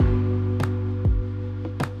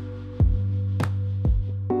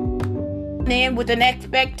coming in with an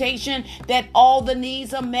expectation that all the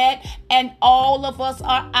needs are met and all of us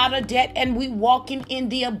are out of debt and we walking in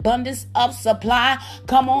the abundance of supply.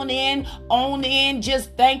 Come on in,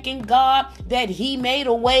 just thanking God that he made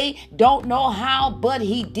a way. Don't know how, but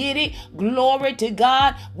he did it. Glory to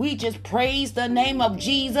God. We just praise the name of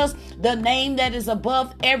Jesus, the name that is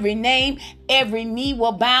above every name. Every knee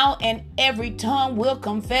will bow and every tongue will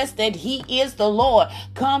confess that he is the Lord.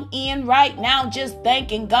 Come in right now just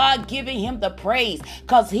thanking God, giving him the praise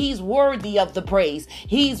because he's worthy of the praise.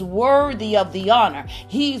 He's worthy of the honor.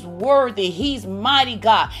 He's worthy. He's mighty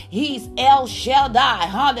God. He's El Shaddai.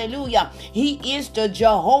 Hallelujah. He is the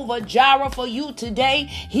Jehovah Jireh for you today.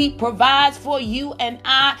 He provides for you and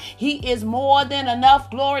I. He is more than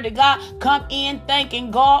enough. Glory to God. Come in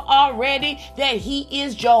thanking God already that he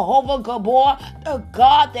is Jehovah Gabor, the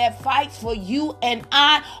God that fights for you and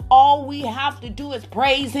I. All we have to do is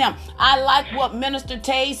praise him. I like what Minister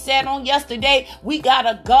Tay said on yesterday. We got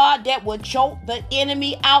a God that will choke the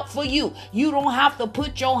enemy out for you. You don't have to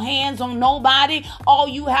put your hands on nobody. All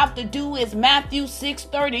you have to do is Matthew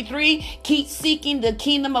 6:33. Keep seeking the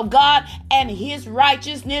kingdom of God and his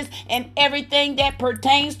righteousness, and everything that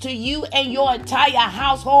pertains to you and your entire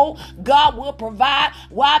household, God will provide.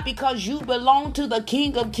 Why? Because you belong to the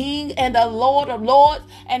King of Kings and the Lord of Lords,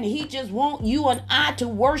 and he just want you and I to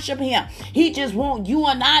worship him. He just want you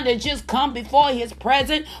and I to just come before his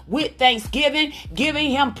presence with thanksgiving,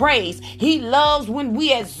 giving him praise. He loves when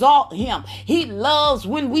we exalt him. He loves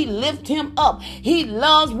when we lift him up. He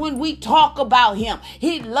loves when we talk about him.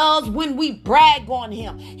 He loves when we brag on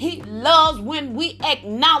him. He loves when we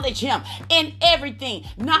acknowledge him in everything,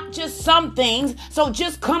 not just some things. So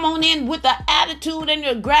just come on in with the attitude and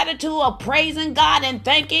the gratitude of praising God and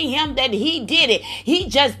thanking him that he did it. He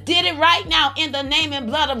just did it right now in the name and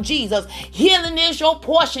blood of Jesus. Healing is your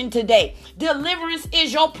portion today. Deliverance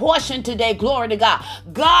is your portion today. Glory to God.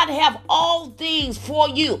 God have all things for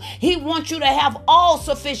you. He wants you to have all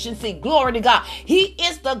sufficiency. Glory to God. He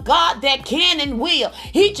is the God that can and will.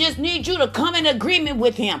 He just needs you to come in agreement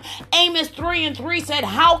with him. Amos 3:3 said,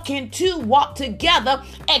 how can two walk together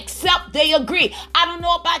except they agree? I don't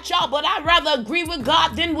know about y'all, but I'd rather agree with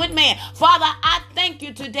God than with man. Father, I thank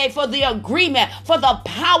you today for the agreement, for the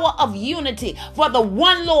power of unity, for the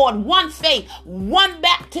one Lord, one faith, one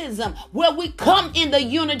baptism, where we come in the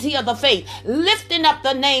unity of the faith, lifting up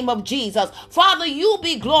the name of Jesus. Father, you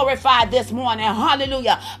be glorified this morning.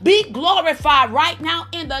 Hallelujah. Be glorified right now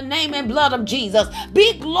in the name and blood of Jesus.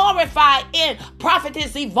 Be glorified in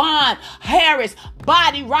Prophetess Yvonne Harris'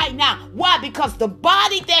 body right now. Why? Because the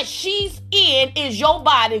body that she's in is your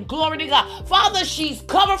body. Glory to God. Father, she's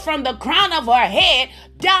covered from the crown of her head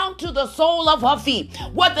down to the sole of her feet.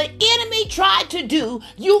 What the enemy tried to do,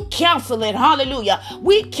 you cancel it. Hallelujah.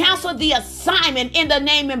 We cancel the assignment in the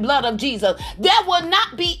name and blood of Jesus. There will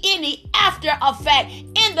not be any after effect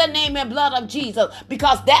in the name and blood of Jesus,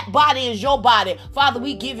 because that body is your body. Father,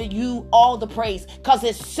 we give you all the praise because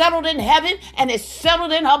it's settled in heaven and it's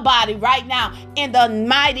settled in her body right now in the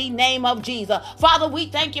mighty name of Jesus. Father, we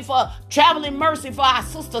thank you for traveling mercy for our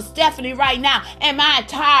sister Stephanie right now and my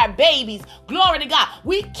entire babies. Glory to God.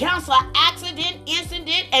 We cancel accident,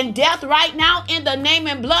 incident, and death right now in the name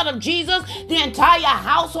and blood of Jesus. The entire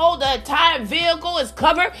household, the entire vehicle is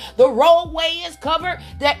covered. The roadway is covered.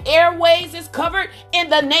 The airways is covered in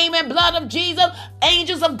the name and blood of Jesus.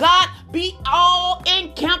 Angels of God, be all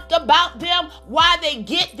encamped about them while they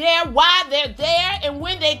get there, while they're there, and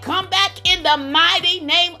when they come back in the mighty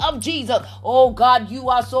name of Jesus. Oh God, you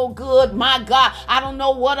are so good. My God, I don't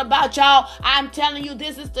know what about y'all. I'm telling you,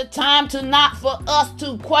 this is the time to not for us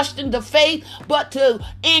to question the faith, but to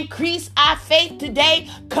increase our faith today.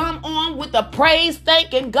 Come on with the praise,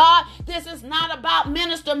 thanking God. This is not about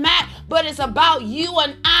Minister Matt, but it's about you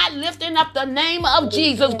and I lifting up the name of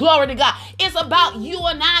Jesus. Glory to God. It's about you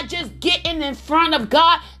and I just getting in front of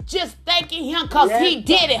God, just thanking him because he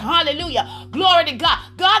did it. Hallelujah. Glory to God.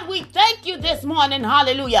 God, we thank you this morning.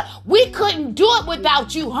 Hallelujah. We couldn't do it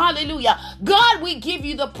without you. Hallelujah. God, we give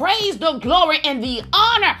you the praise, the glory, and the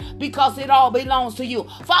honor because it all belongs to you.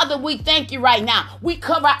 Father, we thank you right now. We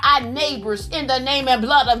cover our neighbors in the name and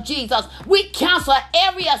blood of Jesus. We cancel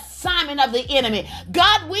every assignment of the enemy.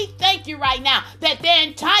 God, we thank you right now that the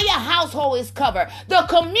entire household is covered. The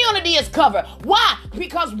community is covered. Why?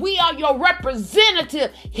 Because we are your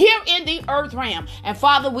representative here in the earth realm. And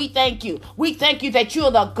Father, we thank you. We thank you that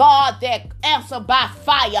you're the God that answers by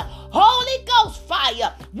fire. Holy Ghost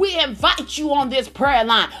fire, we invite you on this prayer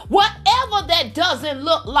line. Whatever that doesn't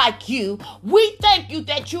look like you, we thank you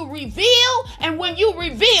that you reveal, and when you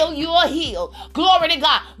reveal, you are healed. Glory to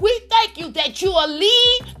God. We thank you that you are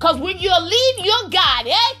lead, because when you lead, you're God.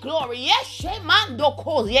 Glory.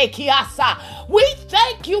 We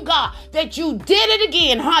thank you, God, that you did it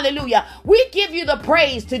again. Hallelujah. We give you the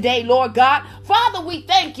praise today, Lord God. Father, we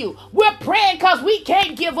thank you. We're praying because we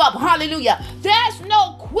can't give up. Hallelujah. There's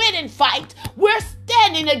no quitting fight. We're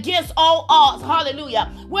standing against all odds. Hallelujah.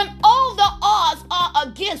 When all the odds are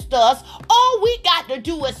against us, all we got to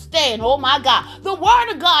do is stand. Oh my God. The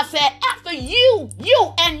word of God said, after you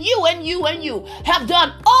have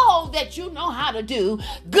done all that you know how to do,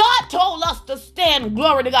 God told us to stand.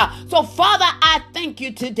 Glory to God. So Father, I thank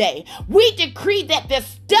you today. We decree that the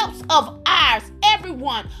steps of ours,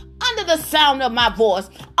 everyone under the sound of my voice,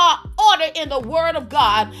 are ordered in the word of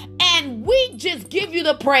God, and we just give you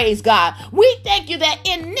the praise, God. We thank you that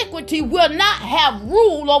iniquity will not have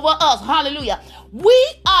rule over us. Hallelujah. We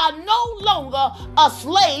are no longer a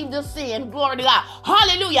slave to sin. Glory to God.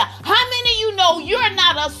 Hallelujah. How many of you know you're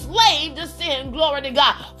not a slave to sin? Glory to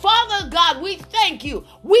God. Father God, we thank you.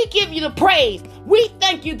 We give you the praise. We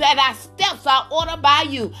thank you that our steps are ordered by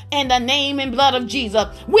you in the name and blood of Jesus.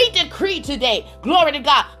 We decree today, glory to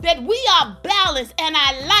God, that we are balanced and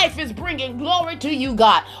our life is bringing glory to you,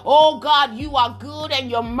 God. Oh God, you are good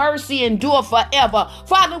and your mercy endure forever.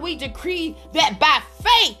 Father, we decree that by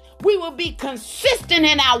faith, we will be consistent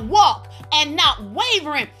in our walk and not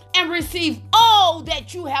wavering and receive all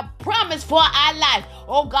that you have promised for our life.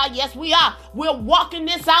 Oh God, yes we are. We're walking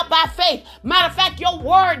this out by faith. Matter of fact, your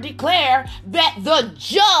word declare that the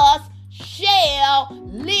just shall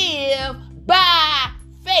live by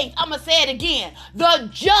faith. I'm going to say it again.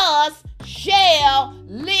 The just shall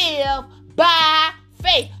live by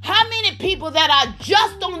faith. How many people that are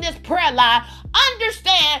just on this prayer line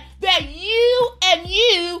understand that you and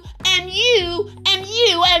you and you and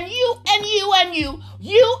you and you and you and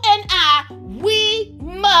you and I, we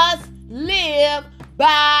must live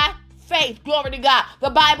by faith. Glory to God.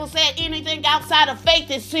 The Bible said anything outside of faith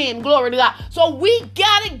is sin. Glory to God. So we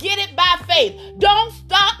got to get it by faith. Don't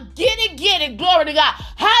stop. Get it. Glory to God.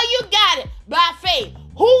 How you got it? By faith.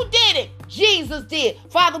 Who did it? Jesus did.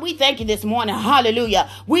 Father, we thank you this morning. Hallelujah.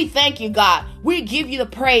 We thank you, God. We give you the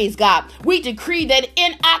praise, God. We decree that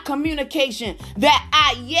in our communication that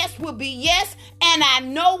our yes will be yes and our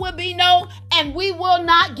no will be no, and we will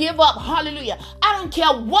not give up. Hallelujah. I don't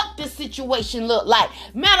care what the situation look like.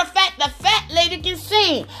 Matter of fact, the fat lady can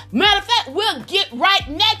sing. Matter of fact, we'll get right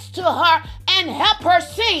next to her and help her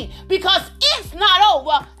sing, because it's not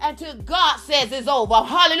over until God says it's over.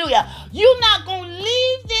 Hallelujah. You're not going to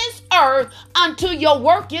leave this earth until your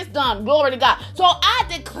work is done. Glory to God. So I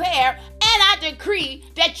declare and I decree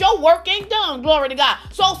that your work ain't done. Glory to God.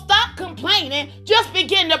 So stop complaining. Just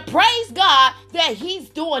begin to praise God that he's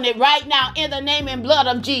doing it right now in the name and blood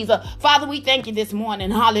of Jesus. Father, we thank you this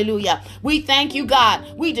morning. Hallelujah. We thank you,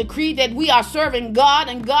 God. We decree that we are serving God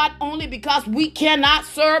and God only, because we cannot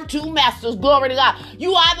serve two masters. Glory to God.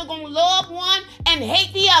 You either going to love one and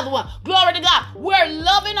hate the other one. Glory to God. We're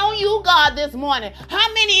loving on you, God, this morning.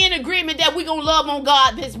 How many in agreement that we're going to love on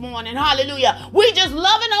God this morning? Hallelujah. We just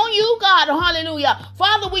loving on you, God. Hallelujah.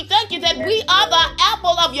 Father, we thank you that we are the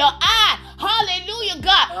apple of your eye. Hallelujah,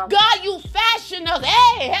 God. God, you fashioned us.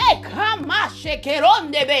 Hey, come on,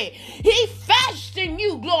 he fashioned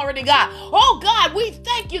you. Glory to God. Oh, God, we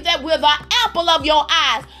thank you that we're the apple of your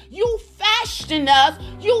eyes. You fashioned us.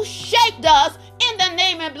 You shaped us in the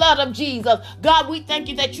name and blood of Jesus. God, we thank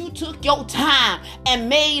you that you took your time and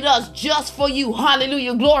made us just for you.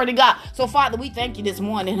 Hallelujah. Glory to God. So, Father, we thank you this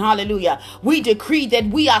morning. Hallelujah. We decree that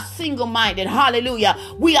we are single-minded. Hallelujah.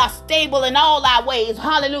 We are stable in all our ways.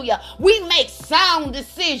 Hallelujah. We make sound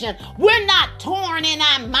decisions. We're not torn in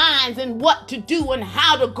our minds and what to do and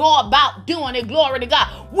how to go about doing it. Glory to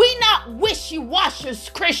God. We're not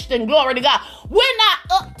wishy-washy Christian. Glory to God. We're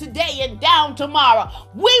not up today and down tomorrow.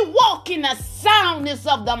 We walk in the soundness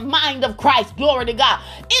of the mind of Christ. Glory to God.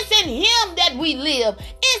 It's in him that we live.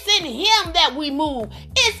 It's in him that we move.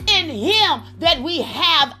 It's in him that we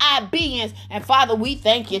have our beings. And Father, we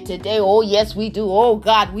thank you today. Oh, yes, we do. Oh,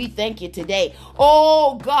 God, we thank you today.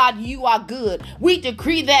 Oh, God, you are good. We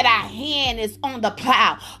decree that our hand is on the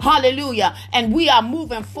plow. Hallelujah. And we are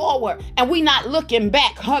moving forward and we're not looking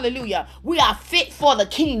back. Hallelujah. We are fit for the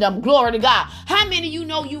kingdom. Glory to God. How many of you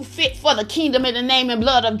know you fit for the kingdom in the name and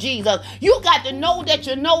blood of Jesus? You got got to know that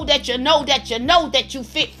you know that you know that you know that you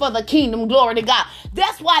fit for the kingdom. Glory to God.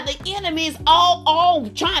 That's why the enemy is all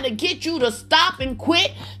trying to get you to stop and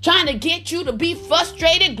quit, trying to get you to be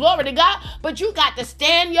frustrated. Glory to God. But you got to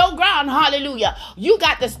stand your ground. Hallelujah. You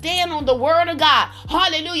got to stand on the word of God.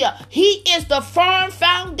 Hallelujah. He is the firm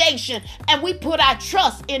foundation, and we put our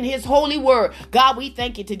trust in his holy word. God, we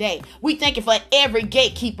thank you today. We thank you for every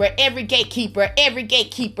gatekeeper, every gatekeeper, every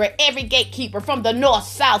gatekeeper, every gatekeeper from the north,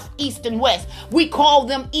 south, east, and west. We call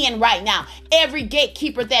them in right now. Every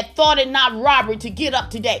gatekeeper that thought it not robbery to get up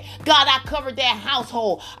today. God, I covered their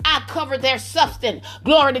household. I covered their substance.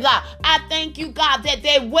 Glory to God. I thank you, God, that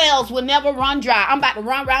their wells will never run dry. I'm about to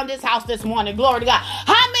run around this house this morning. Glory to God.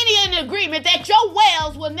 How many in agreement that your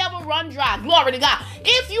wells will never run dry? Glory to God.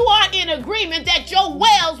 If you are in agreement that your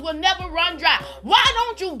wells will never run dry, why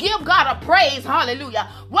don't you give God a praise? Hallelujah.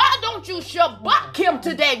 Why don't you shabak him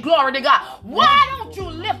today? Glory to God. Why don't you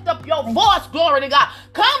lift up your voice? Glory to God.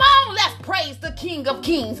 Come on, let's praise the King of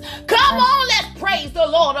Kings. Come on, let's praise the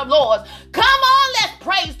Lord of Lords. Come on, let's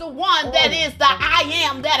praise the one that is the I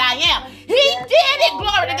am that I am. He did it.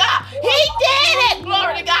 Glory to God. He did it.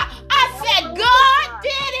 Glory to God. I said, God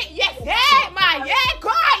did it. Yes. Hey, my yeah,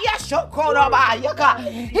 God. Yes,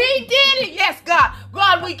 he did it. Yes, God.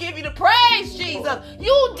 God, we give you the praise, Jesus.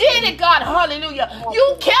 You did it, God. Hallelujah.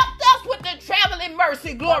 You kept us with the traveling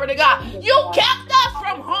mercy. Glory to God. You kept us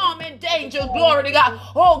from harm and danger. Glory to God.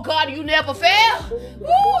 Oh, God, you never fail.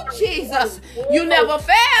 Oh, Jesus. You never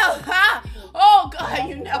fail. Huh? Oh, God,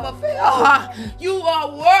 you never fail. You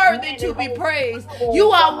are worthy to be praised.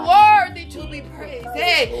 You are worthy to be praised.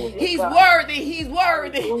 Hey, he's worthy. He's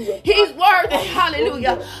worthy. He's worthy.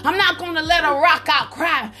 Hallelujah. I'm not going to let a rock out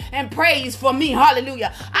cry and praise for me.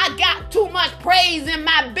 Hallelujah. I got too much praise in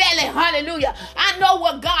my belly. Hallelujah. I know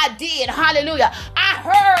what God did. Hallelujah. I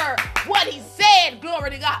heard what he said. Glory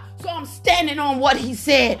to God. So I'm standing on what he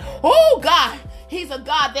said. Oh, God. He's a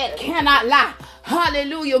God that cannot lie.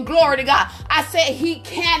 Hallelujah. Glory to God. I said he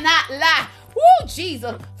cannot lie. Woo,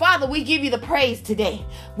 Jesus. Father, we give you the praise today.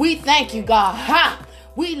 We thank you, God. Ha.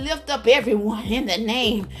 We lift up everyone in the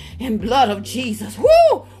name and blood of Jesus.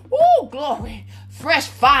 Woo, woo, glory. Fresh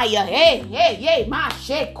fire. Hey, my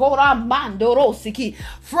shekoramandorosiki.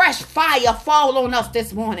 Fresh fire fall on us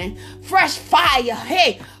this morning. Fresh fire.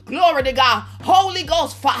 Hey, glory to God. Holy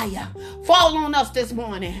Ghost fire fall on us this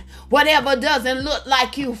morning. Whatever doesn't look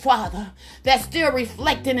like you, Father, that's still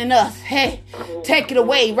reflecting in us. Hey, take it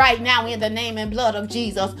away right now in the name and blood of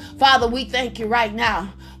Jesus. Father, we thank you right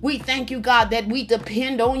now. We thank you, God, that we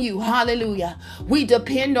depend on you. Hallelujah. We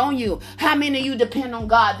depend on you. How many of you depend on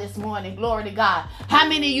God this morning? Glory to God. How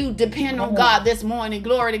many of you depend on God this morning?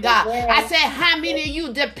 Glory to God. I said, how many of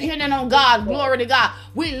you depending on God? Glory to God.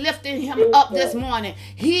 We lifting him up this morning.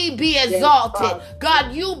 He be exalted.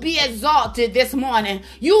 God, you be exalted this morning.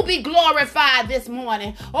 You be glorified this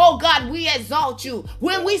morning. Oh, God, we exalt you.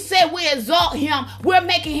 When we say we exalt him, we're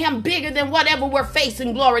making him bigger than whatever we're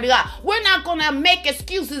facing. Glory to God. We're not going to make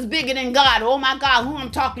excuses bigger than God. Oh, my God, who I'm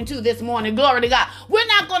talking to this morning. Glory to God. We're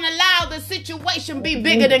not going to allow the situation be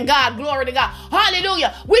bigger than God. Glory to God.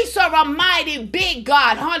 Hallelujah. We serve a mighty big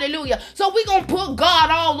God. Hallelujah. So we're going to put God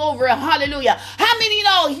all over it. Hallelujah. How many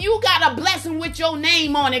know you got a blessing with your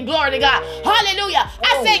name on it? Glory to God. Hallelujah.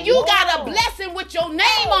 I said you got a blessing with your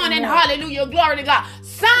name on it. Hallelujah. Glory to God.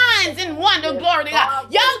 Signs and wonder. Glory to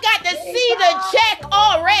God. Y'all got to see the check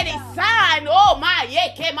already signed. Oh, my.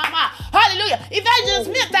 Yeah, mama. Hallelujah. Evangelist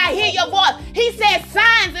Smith, I hear your voice. He said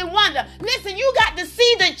signs and wonder. Listen, you got to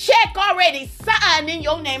see the check already signed in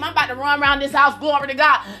your name. I'm about to run around this house. Glory to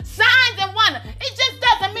God. Signs and wonder. It just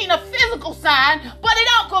doesn't mean a physical sign, but it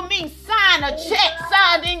also means sign, a check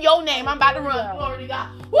signed in your name. I'm about to run. Glory to God.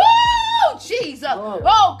 Woo, Jesus.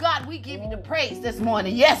 Oh, God, we give you the praise this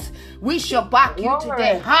morning. Yes, we shall back you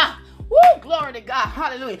today. Huh? Woo, glory to God.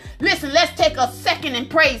 Hallelujah. Listen, let's take a second and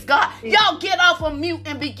praise God. Y'all get off of mute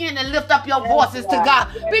and begin to lift up your voices to God.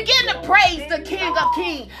 Begin to praise the King of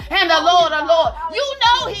Kings and the Lord of Lords. You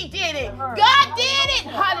know he did it. God did it.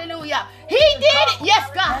 Hallelujah. He did it. Yes,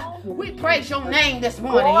 God. We praise your name this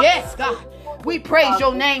morning. Yes, God. We praise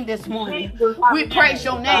your name this morning. We praise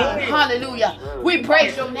your name. Hallelujah. We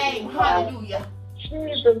praise your name. Hallelujah.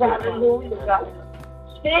 Jesus, hallelujah.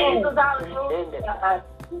 Jesus, hallelujah.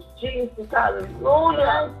 Jesus,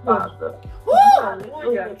 hallelujah.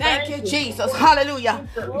 Woo! Thank you, Jesus. Hallelujah.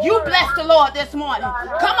 You bless the Lord this morning.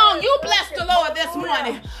 Come on, you bless the Lord this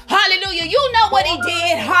morning. Hallelujah. You know what he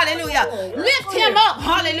did. Hallelujah. Lift him up.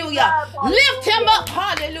 Hallelujah. Lift him up.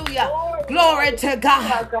 Hallelujah. Glory to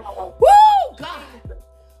God. Woo! God.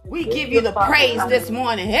 We give you the praise this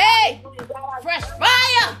morning. Hey! Fresh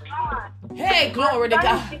fire! Hey, glory to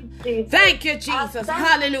God. Jesus. Thank you, Jesus.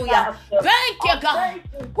 Hallelujah. Pastor. Thank you, God. Thank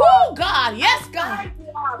you, Woo, God. Yes, God. Thank you,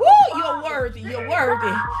 Abba, Woo, you're Father. worthy. You're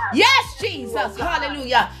worthy. Yes, Jesus.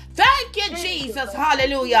 Hallelujah. Thank you, Jesus.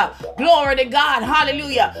 Hallelujah. Glory to God.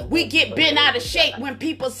 Hallelujah. We get bent out of shape when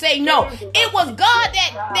people say no. It was God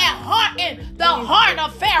that hardened the heart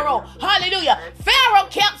of Pharaoh. Hallelujah. Pharaoh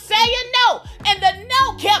kept saying no, and the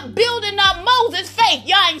no kept building up Moses' faith.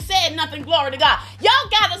 Y'all ain't said nothing. Glory to God. Y'all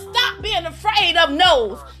got to stop being afraid of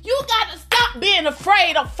no's. You got to stop being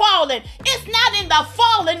afraid of falling. It's not in the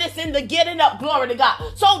falling, it's in the getting up. Glory to God.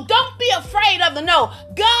 So don't be afraid of the no.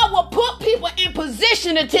 God will put people in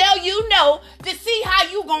position to tell you no to see how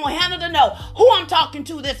you gonna handle the no. Who I'm talking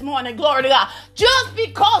to this morning, glory to God. Just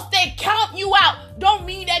because they count you out don't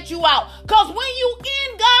mean that you out. Because when you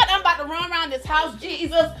in God, I'm about to run around this house,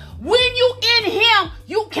 Jesus. When you in him,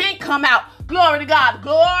 you can't come out. Glory to God.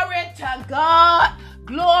 Glory to God.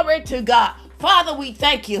 Glory to God. Father, we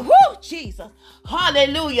thank you. Whoo, Jesus.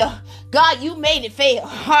 Hallelujah. God, you made it fail.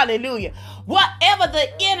 Hallelujah. Whatever the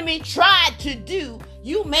enemy tried to do,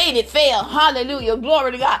 you made it fail. Hallelujah.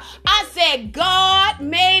 Glory to God. I said God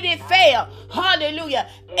made it fail. Hallelujah.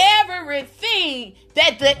 Everything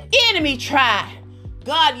that the enemy tried,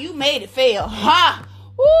 God, you made it fail. Ha.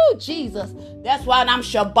 Ooh, Jesus. That's why I'm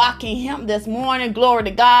shabbaking him this morning. Glory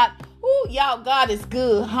to God. Ooh, y'all, God is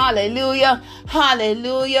good. Hallelujah.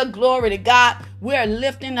 Hallelujah. Glory to God. We're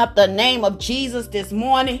lifting up the name of Jesus this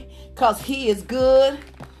morning because he is good.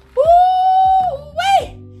 Ooh,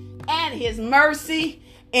 wait. And his mercy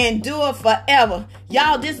endure forever.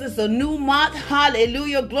 Y'all, this is a new month.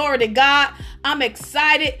 Hallelujah. Glory to God. I'm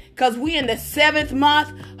excited because we in the 7th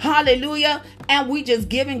month. Hallelujah. And we just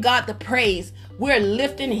giving God the praise. We're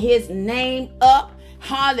lifting his name up.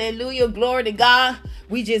 Hallelujah. Glory to God.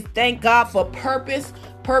 We just thank God for purpose.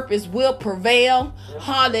 Purpose will prevail.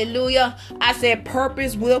 Hallelujah. I said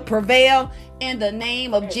purpose will prevail in the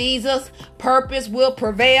name of Jesus. Purpose will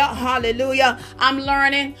prevail. Hallelujah. I'm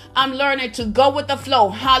learning to go with the flow.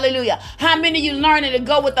 Hallelujah. How many of you learning to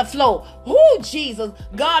go with the flow? Who, Jesus?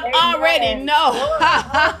 God already know.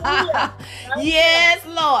 Yes,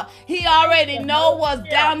 Lord. He already know what's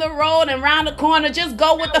down the road and around the corner. Just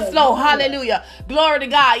go with the flow. Hallelujah. Glory to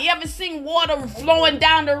God. You ever seen water flowing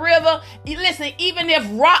down the river? Listen, even if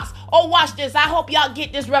rocks, oh, watch this. I hope y'all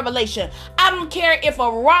get this revelation. I don't care if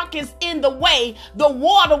a rock is in the way, the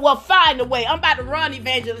water will find a way. I'm about to run,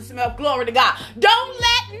 Evangelist Smith. Glory to God. Don't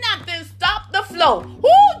let nothing stop the flow.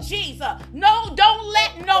 Ooh, Jesus. No, don't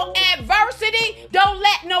let no adversity, don't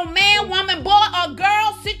let no man, woman, boy, or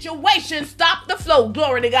girl situation stop the flow.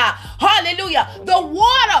 Glory to God. Hallelujah. The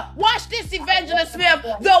water, watch this, Evangelist Smith.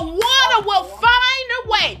 The water will find a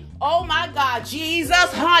way. Oh my God,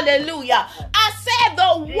 Jesus, hallelujah. I said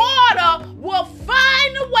the water will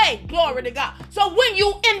find a way. Glory to God. So when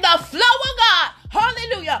you in the flow of God,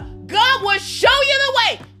 hallelujah, God will show you the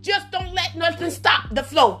way. Just don't let nothing stop the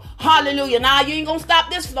flow. Hallelujah. Nah, you ain't gonna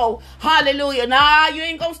stop this flow. Hallelujah. Nah, you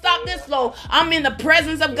ain't gonna stop this flow. I'm in the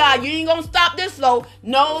presence of God. You ain't gonna stop this flow.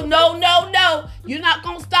 No, no, no, no. You're not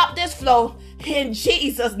gonna stop this flow. In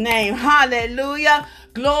Jesus' name. Hallelujah.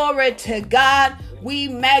 Glory to God. We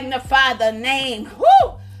magnify the name.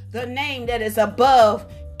 Woo! The name that is above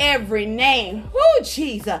every name. Woo,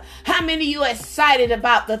 Jesus. How many of you are excited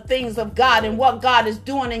about the things of God and what God is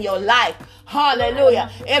doing in your life?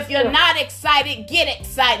 Hallelujah. If you're not excited, get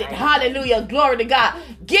excited. Hallelujah. Glory to God.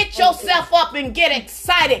 Get yourself up and get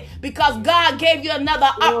excited because God gave you another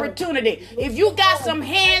opportunity. If you got some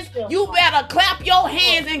hands, you better clap your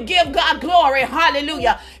hands and give God glory.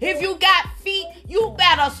 Hallelujah. If you got feet, you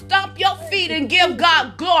better stomp your feet and give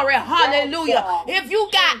God glory. Hallelujah. If you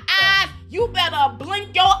got eyes, you better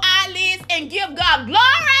blink your eyelids and give God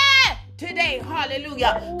glory today.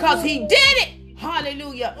 Hallelujah. Because he did it.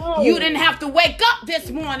 Hallelujah. You didn't have to wake up this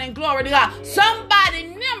morning. Glory to God. Somebody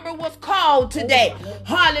number was called today.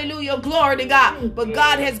 Hallelujah. Glory to God. But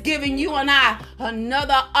God has given you and I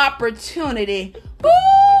another opportunity.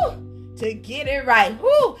 Woo, to get it right.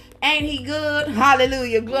 Woo, ain't he good?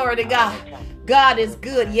 Hallelujah. Glory to God. God is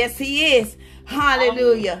good. Yes, he is.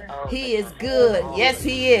 Hallelujah. He is good. Yes,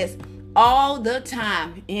 he is. All the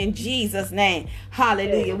time in Jesus' name.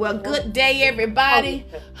 Hallelujah. Well, good day, everybody.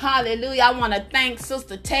 Hallelujah. I want to thank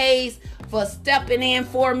Sister Taze for stepping in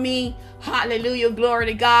for me. Hallelujah. Glory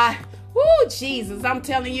to God. Woo, Jesus, I'm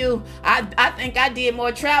telling you, I think I did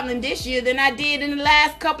more traveling this year than I did in the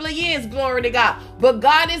last couple of years. Glory to God. But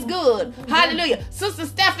God is good. Hallelujah. Sister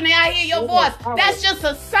Stephanie, I hear your voice. That's just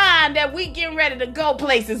a sign that we getting ready to go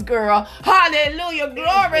places, girl. Hallelujah.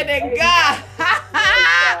 Glory to God.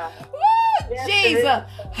 Woo, Jesus.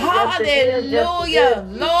 Hallelujah.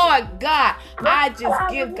 Lord God, I just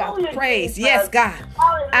give God praise. Yes, God.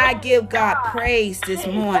 I give God praise this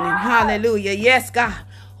morning. Hallelujah. Yes, God.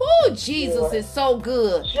 Oh, Jesus is so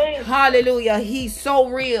good. Hallelujah. He's so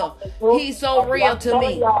real. He's so real to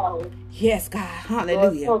me. Yes, God.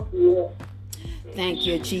 Hallelujah. Thank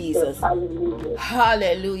you, Jesus.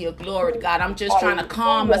 Hallelujah. Glory to God. I'm just trying to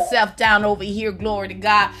calm myself down over here. Glory to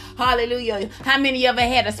God. Hallelujah. How many of you ever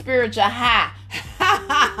had a spiritual high?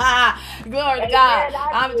 Glory to God.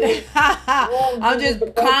 I'm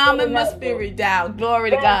just calming my spirit down.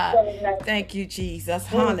 Glory to God. Thank you, Jesus.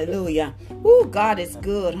 Hallelujah. Ooh, God is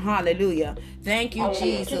good. Hallelujah. Thank you,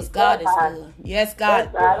 Jesus. God is good. Yes,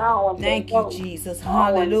 God. Thank you, Jesus.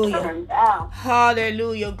 Hallelujah.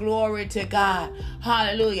 Hallelujah. Glory to God.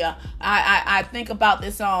 Hallelujah. I think about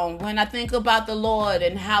this song. When I think about the Lord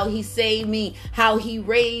and how he saved me, how he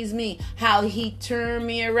raised me, how he turned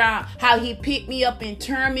me around, how he picked me up and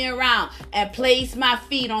turned me around and placed my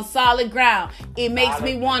feet on solid ground, it makes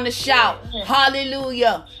me want to shout,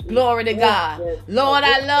 hallelujah. Glory to God. Lord,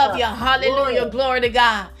 I love you. Hallelujah. Glory to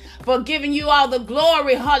God. For giving you all the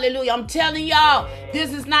glory. Hallelujah. I'm telling y'all,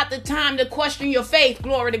 this is not the time to question your faith.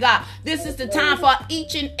 Glory to God. This is the time for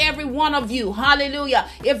each and every one of you. Hallelujah.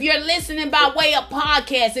 If you're listening by way of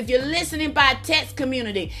podcast, if you're listening by text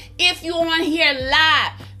community, if you're on here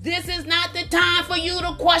live, this is not the time for you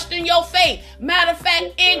to question your faith. Matter of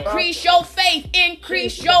fact, increase your faith.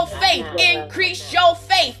 Increase your faith. Increase your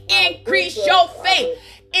faith. Increase your faith.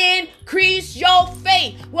 Increase your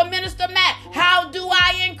faith. Well, Minister Matt, how do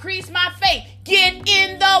I increase my faith? Get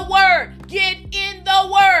in the word. Get in the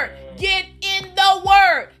word. Get in the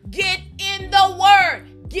word. Get in the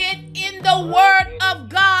word. Get in the word of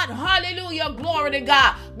God. Hallelujah. Glory to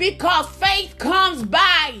God. Because faith comes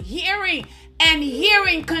by hearing, and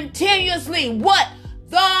hearing continuously what?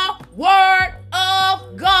 The word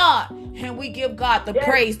of God. And we give God the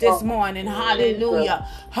praise this morning. Hallelujah.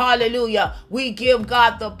 Hallelujah. We give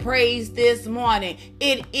God the praise this morning.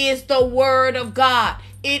 It is the word of God.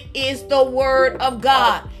 It is the word of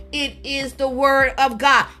God. It is the word of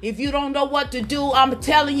God. If you don't know what to do, I'm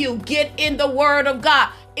telling you, get in the word of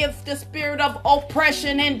God. If the spirit of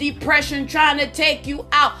oppression and depression trying to take you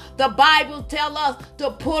out, the Bible tells us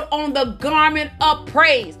to put on the garment of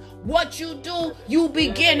praise. What you do, you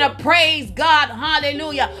begin to praise God.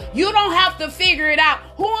 Hallelujah. You don't have to figure it out.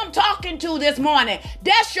 Who I'm talking to this morning,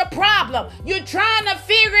 that's your problem. You're trying to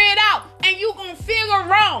figure it out and you're going to figure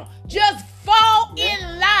wrong. Just fall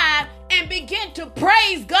in line and begin to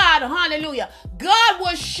praise God. Hallelujah. God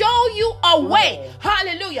will show you a way.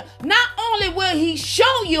 Hallelujah. Not only will he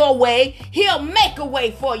show you a way, he'll make a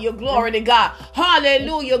way for you. Glory to God.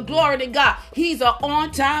 Hallelujah. Glory to God. He's an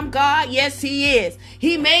on-time God. Yes, he is.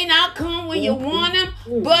 He may not come when you want him,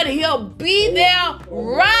 but he'll be there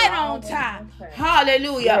right on time.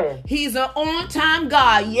 Hallelujah. He's an on-time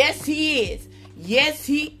God. Yes, he is. Yes,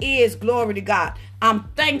 he is. Glory to God. I'm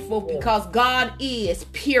thankful because God is,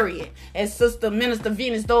 period. As Sister Minister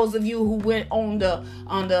Venus, those of you who went on the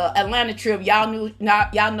Atlanta trip, y'all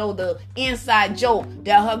know the inside joke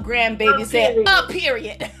that her grandbaby said,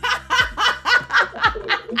 period.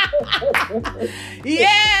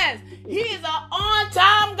 Yes, he's an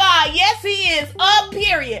on-time God. Yes, he is,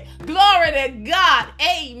 period. Glory to God.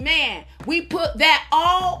 Amen. We put that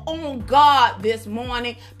all on God this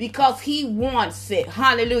morning because he wants it.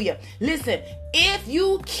 Hallelujah. Listen, if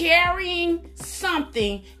you carrying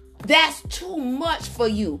something that's too much for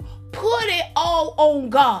you, put it all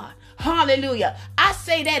on God. Hallelujah. I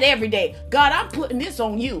say that every day. God, I'm putting this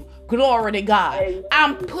on you. Glory to God.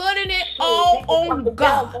 I'm putting it all on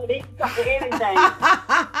God.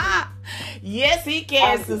 Yes, he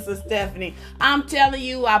can, Sister Stephanie. I'm telling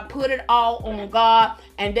you, I put it all on God,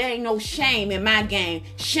 and there ain't no shame in my game.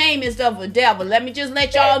 Shame is of the devil. Let me just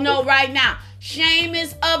let y'all know right now. Shame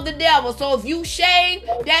is of the devil. So if you shame,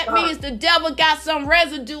 that means the devil got some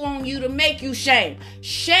residue on you to make you shame.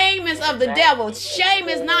 Shame is of the devil. Shame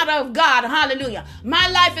is not of God. Hallelujah. My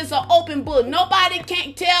life is an open book. Nobody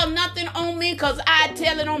can't tell nothing on me because I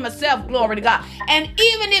tell it on myself. Glory to God. And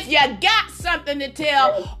even if you got something to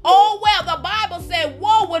tell, oh well, the Bible said,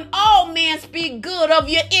 woe when all men speak good of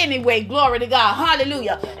you anyway. Glory to God.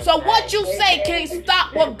 Hallelujah. So what you say can't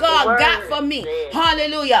stop what God got for me.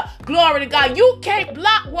 Hallelujah. Glory to God. You can't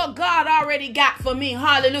block what God already got for me.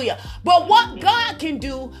 Hallelujah. But what God can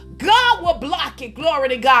do, God will block it. Glory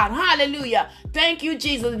to God. Hallelujah. Thank you,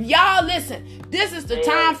 Jesus. Y'all listen. This is the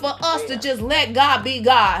time for us to just let God be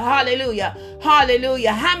God. Hallelujah.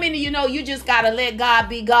 Hallelujah. How many of you know you just got to let God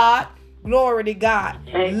be God? Glory to God.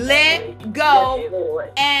 Let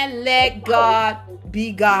go and let God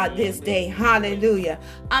be God this day. Hallelujah.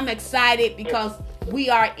 I'm excited because we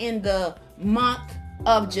are in the month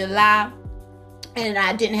of July. And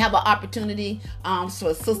I didn't have an opportunity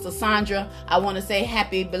for Sister Sandra. I want to say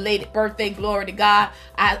happy belated birthday. Glory to God.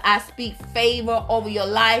 I speak favor over your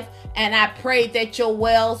life. And I pray that your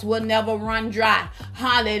wells will never run dry.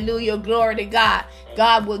 Hallelujah. Glory to God.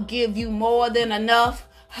 God will give you more than enough.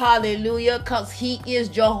 Hallelujah. Because he is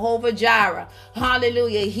Jehovah Jireh.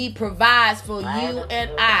 Hallelujah. He provides for you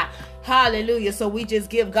and I. Hallelujah. So we just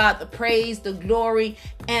give God the praise, the glory,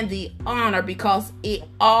 and the honor because it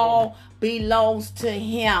all belongs to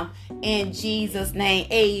him in Jesus' name.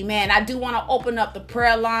 Amen. I do want to open up the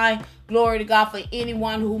prayer line. Glory to God for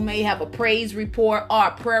anyone who may have a praise report or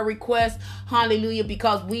a prayer request. Hallelujah.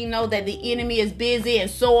 Because we know that the enemy is busy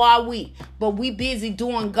and so are we. But we busy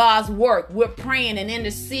doing God's work. We're praying and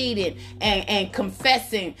interceding and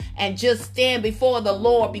confessing and just stand before the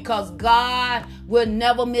Lord because God will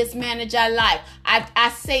never mismanage our life. I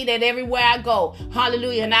say that everywhere I go.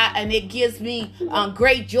 Hallelujah. And it gives me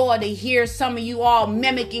great joy to hear some of you all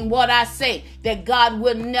mimicking what I say, that God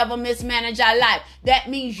will never mismanage our life. That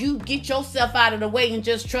means you get yourself out of the way and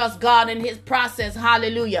just trust God in his process.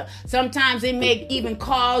 Hallelujah. Sometimes it may even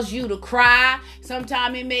cause you to cry.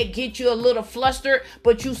 Sometimes it may get you a little flustered,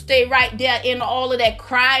 but you stay right there in all of that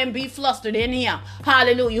cry and be flustered in him.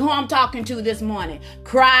 Hallelujah. Who I'm talking to this morning.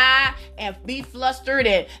 Cry and be flustered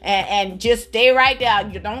and just stay right there.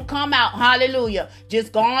 You don't come out. Hallelujah.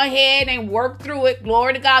 Just go ahead and work through it.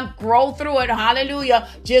 Glory to God. Grow through it. Hallelujah.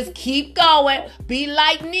 Just keep going. Be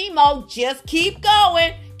like Nemo. Just keep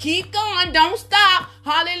going. Keep going. Don't stop.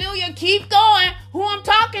 Hallelujah. Keep going. Who I'm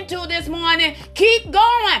talking to this morning. Keep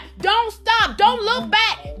going. Don't stop. Don't look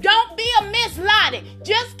back. Don't be a mislotted.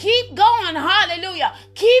 Just keep going. Hallelujah.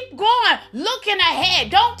 Keep going. Looking ahead.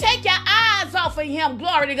 Don't take your eyes off of him.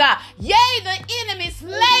 Glory to God. Yea, the enemy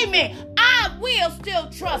slay me. I will still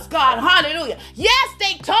trust God. Hallelujah. Yes,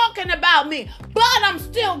 they talking about me, but I'm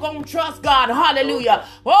still going to trust God. Hallelujah.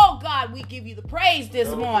 Oh God, we give you the praise this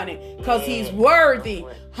morning because he's worthy.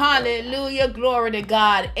 Hallelujah. Glory to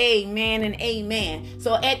God. Amen and amen.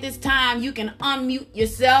 So at this time, you can unmute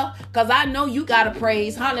yourself because I know you got to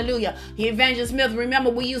praise. Hallelujah. Evangelist Smith, remember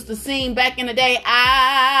we used to sing back in the day,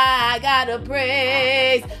 I got to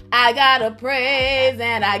praise, and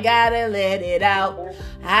I got to let it out.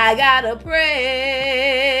 I got to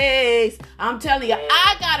praise. I'm telling you,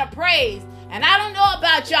 I got to praise. And I don't know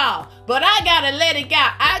about y'all, but I got to let it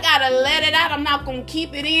out. I got to let it out. I'm not going to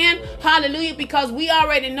keep it in. Hallelujah. Because we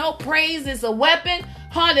already know praise is a weapon.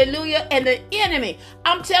 Hallelujah. And the enemy,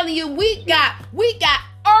 I'm telling you, we got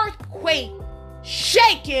earthquake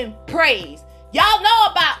shaking praise. Y'all know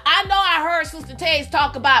about, I heard Sister Taze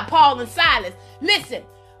talk about Paul and Silas. Listen,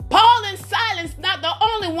 Paul and Silas, not the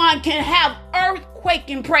only one can have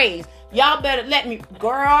earthquaking praise. Y'all better let me,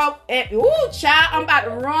 girl. Child, I'm about to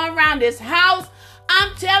run around this house.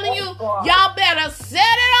 I'm telling you, y'all better set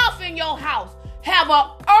it off in your house. Have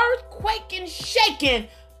a earthquaking, shaking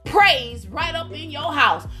praise right up in your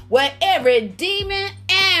house, where every demon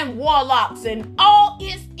and warlocks and all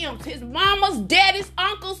his imps, his mamas, daddies,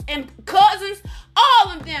 uncles, and cousins, all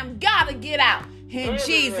of them gotta get out in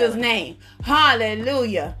Jesus' name.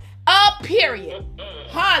 Hallelujah. Period.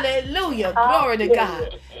 Hallelujah. Glory to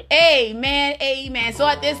God. Amen. Amen. So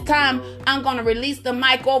at this time, I'm going to release the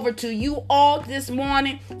mic over to you all this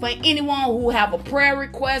morning. For anyone who have a prayer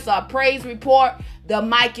request or a praise report, the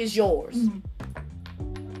mic is yours.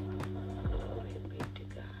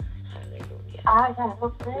 I have a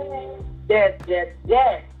praise. Yes.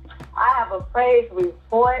 I have a praise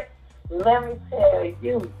report. Let me tell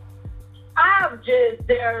you, I'm just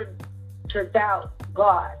there to doubt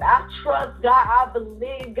God. I trust God. I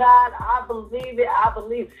believe God. I believe it. I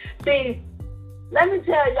believe. See, let me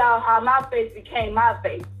tell y'all how my faith became my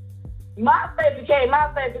faith. My faith became my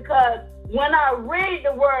faith because when I read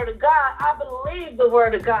the word of God, I believe the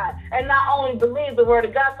word of God. And not only believe the word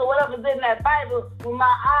of God, so whatever's in that Bible, when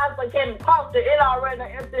my eyes became closer, it already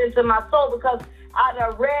entered into my soul because I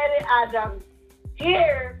done read it, I done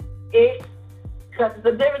hear it. Because it's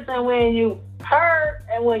the difference in when you heard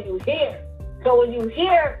and when you hear. So when you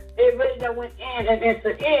hear, it really done went in and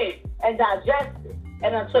entered in and digested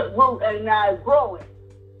and it took root and now it's growing.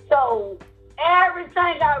 So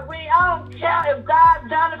everything I read, I don't care if God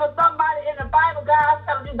done it for somebody in the Bible, God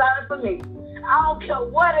telling you done it for me. I don't care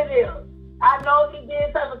what it is. I know he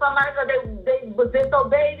did something for somebody because they was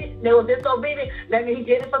disobedient. They were disobedient. That means he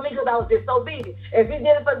did it for me because I was disobedient. If he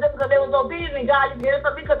did it for them because they was obedient, then God, you did it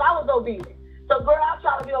for me because I was obedient. So, girl, I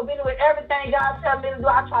try to be obedient with everything God tells me to do.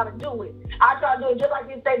 I try to do it. I try to do it just like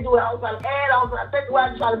He say do it. I was trying to add on, I take away,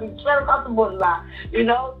 I try to be straight across the borderline, you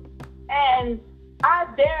know? And I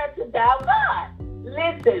dare to doubt God.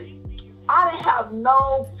 Listen, I didn't have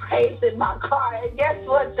no praise in my car. And guess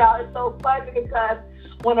what, y'all? It's so funny because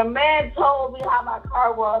when a man told me how my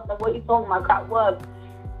car was and what he told me my car was,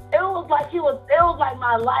 it was like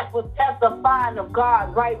my life was testifying of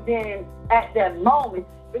God right then at that moment.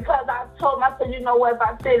 Because I told him, I said, you know what, if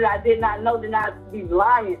I said that I did not know, then I'd be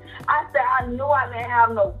lying. I said, I knew I didn't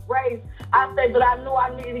have no grace. I said, but I knew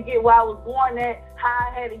I needed to get where I was going at, how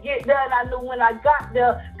I had to get there. And I knew when I got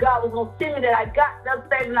there, God was going to see me that I got there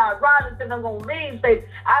safe and I arrived and said I'm going to leave safe.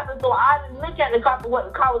 I said, so I didn't look at the car for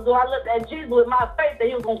what the car was doing. I looked at Jesus with my faith that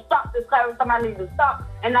He was going to stop this car every time I needed to stop.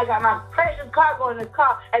 And I got my precious cargo in this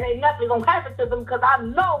car, and ain't nothing going to happen to them because I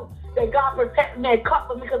know that God protects me and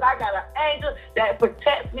comforts me because I got an angel that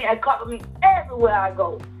protects me and comforts me everywhere I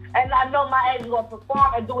go. And I know my angel going to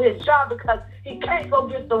perform and do his job because he can't go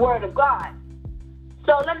against the word of God.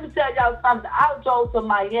 So let me tell y'all something. I drove to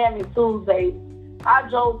Miami Tuesday. I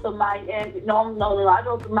drove to Miami. No. I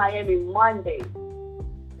drove to Miami Monday.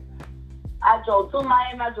 I drove to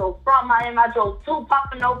Miami. I drove from Miami. I drove to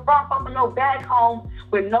Pompano, from Pompano, back home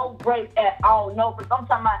with no break at all. No, because I'm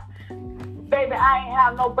talking about, baby, I ain't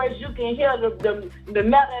have no brakes. You can hear the metal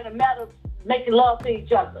and the metal making love to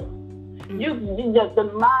each other.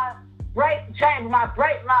 My brake chamber, my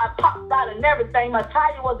brake line popped out and everything. My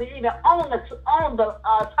tire wasn't even on the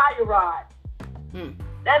tire rod.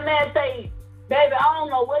 That man say, baby, I don't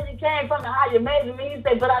know where you came from and how you made it. He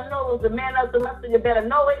said, but I know it was the man up the left, so you better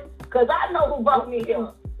know it, because I know who brought me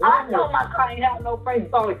here. I know my car ain't have no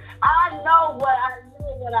brakes on it. I know what I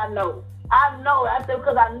know. I know. I said,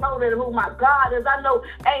 because I know that who my God is. I know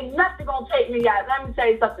ain't nothing going to take me out. Let me tell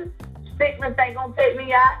you something. Sickness ain't going to take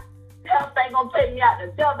me out. Health ain't going to take me out. The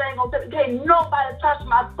devil ain't going to take me out. Can't nobody touch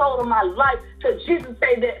my soul or my life till Jesus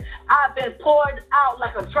say that I've been poured out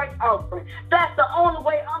like a drink offering. That's the only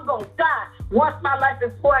way I'm going to die. Once my life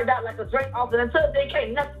is poured out like a drink offering. Until then,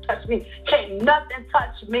 can't nothing touch me. Can't nothing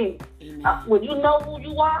touch me. When you know who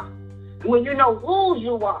you are, when you know who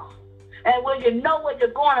you are, and when you know where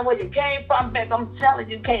you're going and where you came from, baby, I'm telling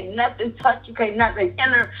you, can't nothing touch you, can't nothing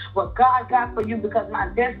enter what God got for you, because my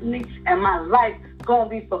destiny and my life going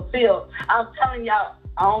to be fulfilled. I'm telling y'all,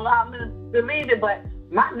 I don't know how I'm going to believe it, but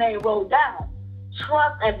my name rolled down.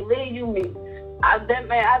 Trust and believe you me. I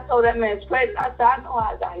told that man straight, I said, I know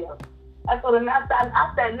how I got here. I told him, I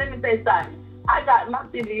said, let me say something. I got my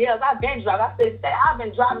CDLs. I've been driving. I said, I've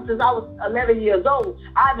been driving since I was 11 years old.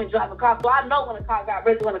 I've been driving cars, so I know when a car got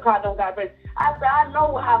ready, when a car don't got ready. I said, I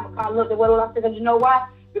know how my car looked. Well, I said, because you know why?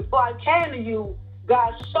 Before I came to you,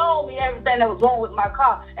 God showed me everything that was wrong with my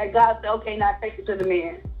car. And God said, okay, now take it to the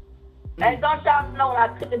man. And don't y'all know when I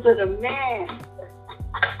took it to the man,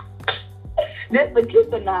 this is the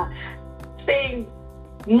kicker now. See,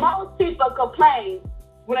 most people complain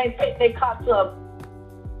when they take their car to a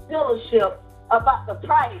dealership about the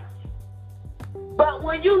price. But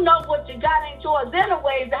when you know what you got ain't yours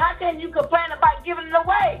anyways, how can you complain about giving it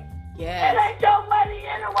away? Yes. It ain't your money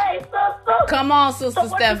anyway, sister. Come on, Sister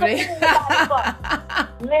Stephanie.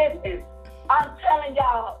 Listen, I'm telling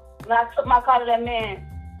y'all, when I took my car to that man,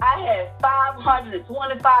 I had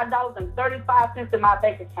 $525.35 in my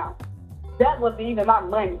bank account. That wasn't even my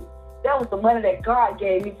money. That was the money that God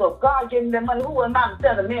gave me. So if God gave me that money, who am I to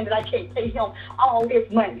tell the man that I can't pay him all his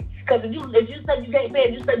money? Because if you say you can't pay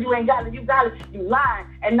it, you say you ain't got it, you got it, you lying.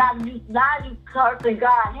 And now you cursing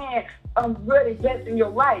God's hand on really blessing your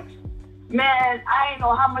life. Man, I ain't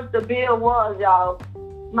know how much the bill was, y'all.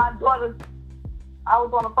 My daughter, I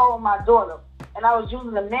was on the phone with my daughter, and I was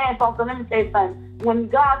using the man phone. So let me tell you something. When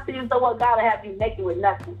God sees so what, God will have you naked with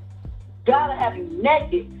nothing. God will have you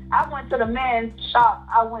naked. I went to the man's shop.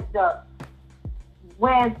 I went to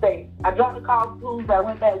Wednesday. I dropped the car Tuesday. I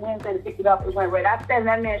went back Wednesday to pick it up. It went right. I stayed in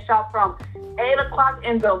that man's shop from 8 o'clock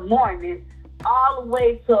in the morning all the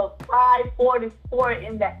way to 5:44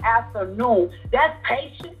 in the afternoon. That's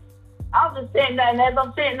patience. I was just sitting there, and as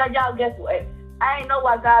I'm sitting there, y'all, guess what? I ain't know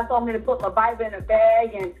why God told me to put my Bible in a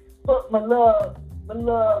bag and put my little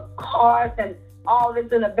cards and all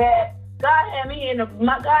this in a bag. God had me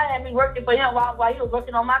working for him while he was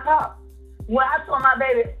working on my car. When I told my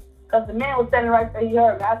baby, because the man was standing right there, he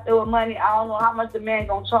heard me. I said, well, money, I don't know how much the man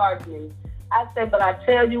gonna charge me. I said, but I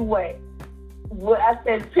tell you what. I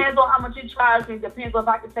said, depends on how much you charge me, depends on if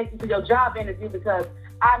I can take you to your job interview, because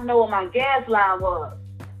I know what my gas line was.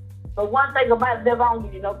 But one thing about it, devil, I don't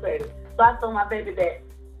give you no credit. So I told my baby that.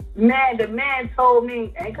 Man, the man told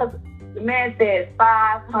me, and because the man said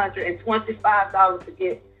 $525 to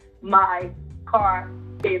get my car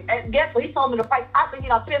is. And guess what? He told me the price. I said, he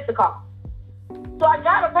done fixed the car. So I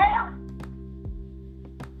got to pay him.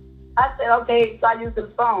 I said, okay. So I used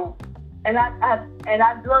his phone. And I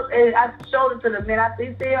looked, and I showed it to the man. I said,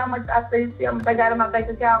 you see how much I got in my bank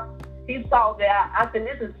account? He saw that. I said,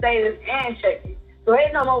 this is savings and checking. So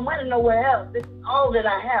ain't no more money nowhere else. This is all that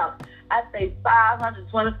I have. I say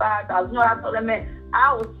 $525. You know what I told that man?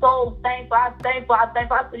 I was so thankful. I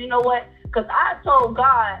said, you know what? Because I told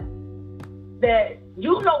God that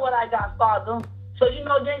you know what I got, Father. So you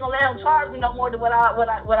know you ain't gonna let him charge me no more than what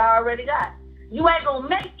I already got. You ain't gonna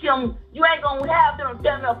make him. You ain't gonna have them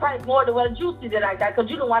tell me a price more than what you see that I got, because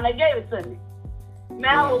you the one that gave it to me.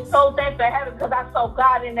 Man, I was so thankful to have it because I saw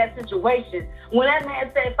God in that situation. When that man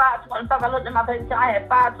said $525, I looked at my bank account, I had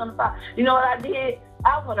 $525. You know what I did?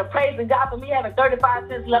 I went to praising God for me having 35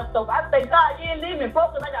 cents left over. I said, God, you didn't leave me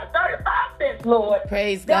broke because I got 35 cents, Lord.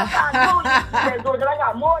 Praise God. That's how I know because I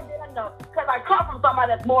got more than enough. Because I come from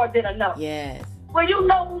somebody that's more than enough. Yes. Well, you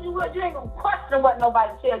know who you is. You ain't going to question what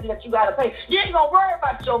nobody tells you that you got to pay. You ain't going to worry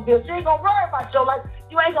about your bills. You ain't going to worry about your life.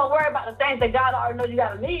 You ain't going to worry about the things that God already knows you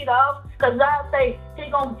got a need of. Because God say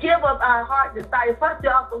he going to give us our heart desire. First, he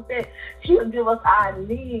also said he'll give us our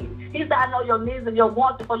needs. He said, I know your needs and your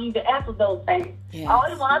wants before you can answer those things. Yes. All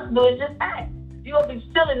he wants us to do is just ask. You will be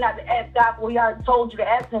silly not to ask God for what he already told you to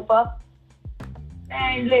ask him for.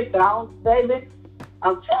 And listen, baby,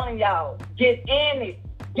 I'm telling y'all, get in it.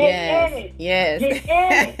 Get in it. Yes. Get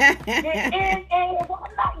in it. Get in it.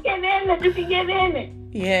 I'm not getting in it. You can get in it.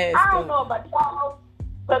 Yes. I don't know about y'all,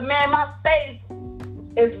 but man, my faith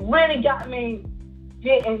has really got me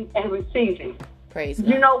getting and receiving. Praise God.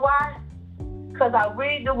 You know why? Because I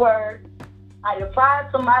read the word, I apply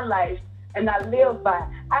it to my life, and I live by it.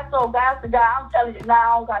 I told God, I'm telling you now,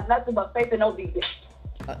 I don't got nothing but faith and obedience.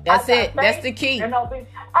 That's it. That's the key.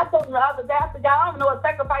 I told him the other day, I said, God, I don't know what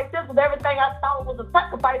sacrifice is, because everything I thought was a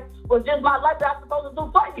sacrifice was just my life that I'm supposed to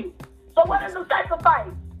do for you. So what is the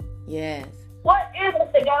sacrifice? Yes. What is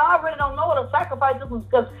it? God, I really don't know what a sacrifice is,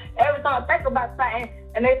 because every time I think about something,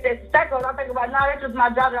 and they say sacrifice, I think about, no, that's just my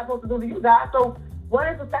job that I'm supposed to do to you, God. So what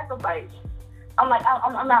is the sacrifice? I'm like,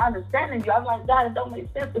 I'm not understanding you. I'm like, God, it don't make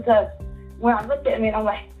sense, because when I look at me, and I'm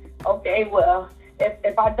like, okay, well,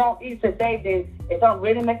 if I don't eat today, then it don't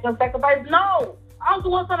really make no sacrifice. No, I'm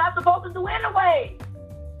doing something I'm supposed to do anyway.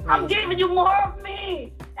 I'm giving you more of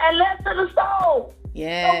me and less to the soul.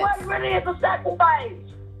 Yes. So what really is a sacrifice?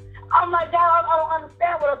 I'm like, God, I don't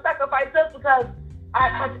understand what a sacrifice is, because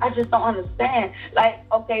I just don't understand. Like,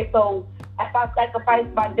 okay, so if I sacrifice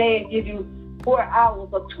my day and give you 4 hours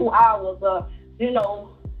or 2 hours, or, you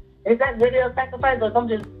know, is that really a sacrifice, or I'm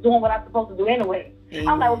just doing what I'm supposed to do anyway? Amen.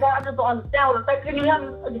 I'm like, well, God, I just don't understand what a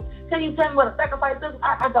sacrifice is. Can you tell me what a sacrifice is?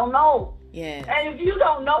 I don't know. Yeah. And if you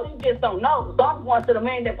don't know, you just don't know. So I'm going to the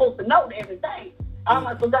man that's supposed to know everything. I'm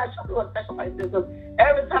like, so God, show me what a sacrifice is. Because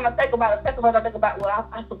every time I think about a sacrifice, I think about, well,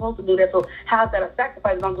 I'm supposed to do that. So how's that a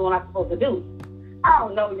sacrifice if I'm doing what I'm supposed to do? I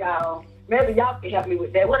don't know, y'all. Maybe y'all can help me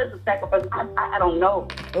with that. What is a sacrifice? I don't know.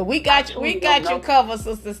 But we got you covered,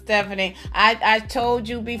 Sister Stephanie. I told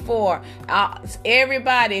you before.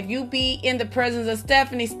 Everybody, if you be in the presence of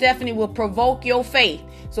Stephanie, Stephanie will provoke your faith.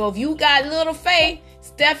 So if you got little faith,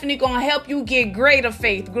 Stephanie gonna help you get greater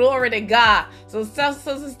faith. Glory to God. So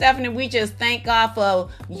Sister Stephanie, we just thank God for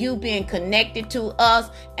you being connected to us.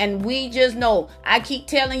 And we just know, I keep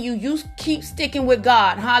telling you, you keep sticking with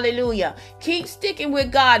God. Hallelujah. Keep sticking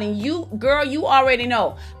with God. And you, girl, you already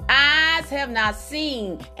know. Eyes have not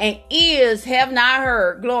seen and ears have not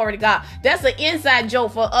heard. Glory to God. That's an inside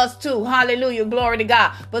joke for us too. Hallelujah. Glory to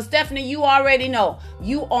God. But Stephanie, you already know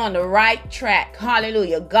you on the right track.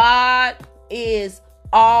 Hallelujah. God is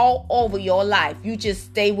all over your life. You just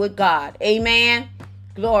stay with God. Amen.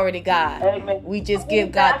 Glory to God. Amen. We just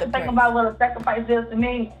give God the praise. Think about what a sacrifice is to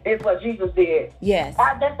me. It's what Jesus did. Yes.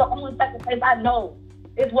 That's the only sacrifice I know.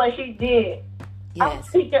 It's what he did. Yes. I'm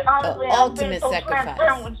speaking honestly. The ultimate sacrifice.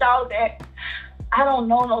 Transparent with y'all that I don't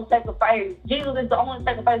know no sacrifice. Jesus is the only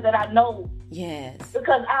sacrifice that I know. Yes.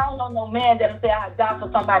 Because I don't know no man that'll say I die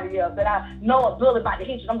for somebody else. That I know a bullet about to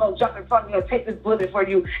hit you. I'm going to jump in front of you and take this bullet for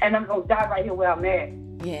you. And I'm going to die right here where I'm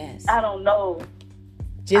at. Yes. I don't know.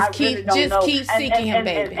 Just keep seeking him,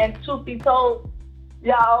 baby. And truth be told,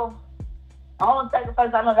 y'all, the only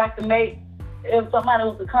sacrifice I know that I can make if somebody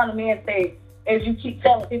was to come to me and say, if you keep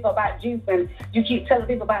telling people about Jesus and you keep telling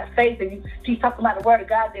people about faith and you keep talking about the word of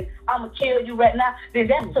God, then I'm going to kill you right now, then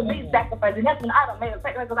that's to me sacrifice. And that's when I don't make a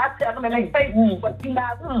sacrifice, because I tell them in their face, but you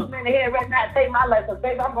guys put me in the head right now and take my life. Because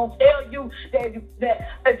baby, I'm going to tell you that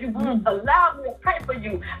if you allow me to pray for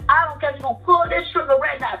you, I don't care if you're going to pull this trigger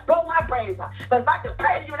right now, blow my brains out. But if I can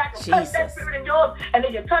pray to you and I can touch that spirit in yours, and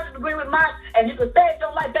then you touch and agree with mine, and you can save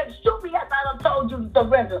your life. Baby, shoot me after I done told you to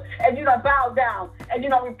surrender, and you done bowed down, and you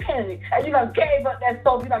done repented, and you done gave up that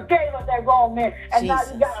soul, you done gave up that wrong man, and now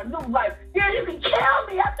you got a new life. Yeah, you can kill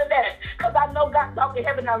me after that, because I know God's up in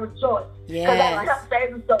heaven, I rejoice, because I don't have to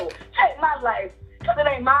save the soul. Take my life, because it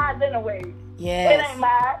ain't mine anyway. Yes. It ain't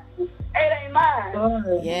mine. It ain't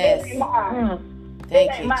mine. Yes. It ain't mine.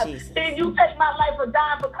 Thank you, Jesus. See, you take my life for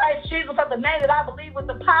dying for Christ Jesus, for the name that I believe with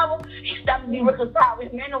the power. He's got to be reconciled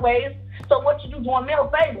with me anyways. So what you do doing me a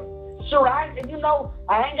favor? Sure, I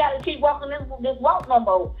ain't got to keep walking this walk no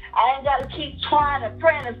more. I ain't got to keep trying and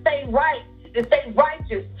praying and stay right and stay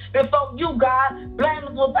righteous before you, God.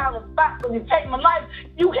 Blameless without a spot. When you take my life,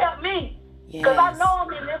 you help me. Because I know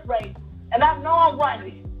I'm in this race, and I know I'm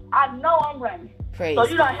running. I know I'm running. Praise so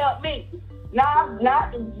you don't help me. Now,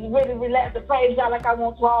 not to really relax to praise God like I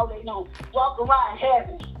want to all day long. Walk around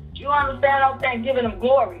heaven. You understand what I'm saying? Giving him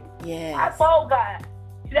glory. Yes. I told God.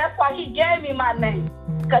 That's why he gave me my name.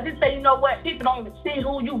 Because he said, you know what? People don't even see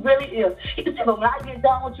who you really is. He said, but when I get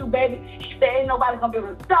done with you, baby, he said, ain't nobody going to be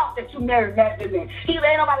able to stop that you married that man. He said,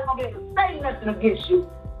 ain't nobody going to be able to say nothing against you.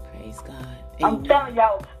 Praise God. I'm telling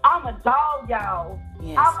y'all, I'm a dog, y'all.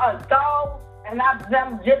 Yes. I'm a dog, and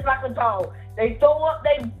I'm just like a dog. They throw up,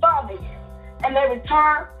 they vomit, and they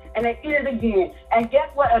return, and they eat it again. And guess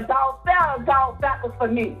what? A dog fell a dog backwards for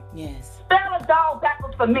me. Yes. Fell a dog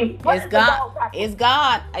backwards for me. What It's God. It's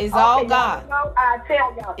God. It's all God. I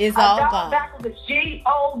tell y'all. It's all God. A dog backwards is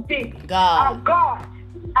G-O-D. God. I'm God.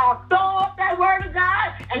 I throw up that word of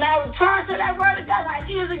God, and I return to that word of God, and I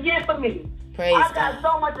eat it again for me. Praise I got God.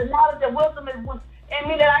 so much knowledge and wisdom in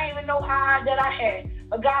me that I didn't even know that I had.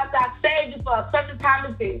 But God said, I saved you for such a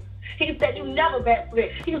time as this. He said, you never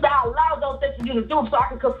backslid. He said, I allowed those things for you to do so I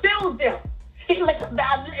can confuse them. He said,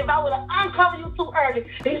 if I would have uncovered you too early,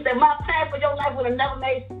 he said, my plan for your life would have never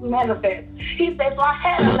made manifest. He said, so I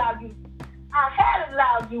had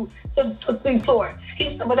allowed you to see for it.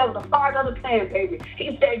 He said, but that was a part of the plan, baby.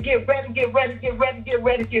 He said, get ready, get ready, get ready, get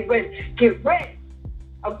ready, get ready, get ready.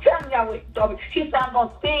 I'm telling y'all what he told me. He said, I'm going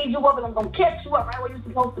to speed you up and I'm going to catch you up right where you're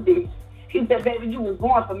supposed to be. He said, baby, you was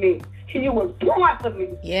born for me. You was born for me.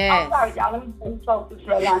 Yes. I'm sorry, y'all. Let me close this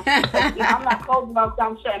right now. I'm not closing my mouth.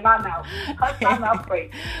 I'm shutting my mouth. Hush my mouth,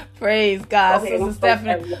 praise. Praise God. Okay, Sister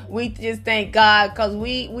Stephanie, we just thank God because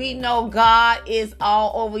we know God is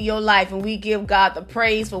all over your life, and we give God the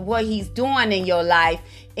praise for what he's doing in your life.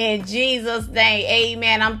 In Jesus' name,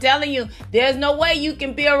 amen. I'm telling you, there's no way you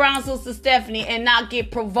can be around Sister Stephanie and not get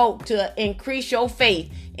provoked to increase your faith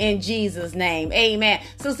in Jesus' name. Amen.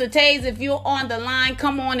 Sister Taze, if you're on the line,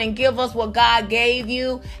 come on and give us what God gave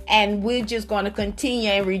you, and we're just going to continue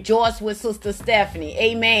and rejoice with Sister Stephanie.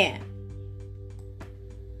 Amen.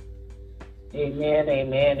 Amen,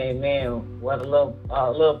 amen, amen. What a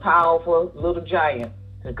little powerful little giant.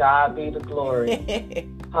 To God be the glory.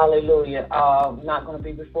 Hallelujah. I'm not going to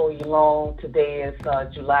be before you long. Today is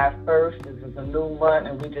July 1st. This is a new month,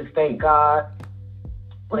 and we just thank God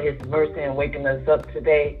for his mercy and waking us up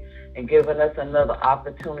today and giving us another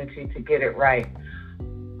opportunity to get it right.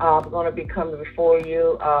 I'm going to be coming before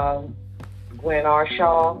you, Gwen R.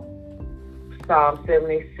 Shaw, Psalm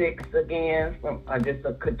 76 again, from just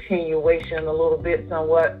a continuation a little bit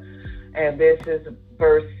somewhat, and this is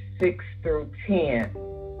verse 6 through 10.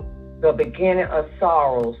 The beginning of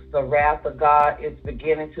sorrows, the wrath of God is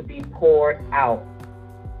beginning to be poured out.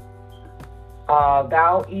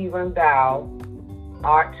 Thou, even thou,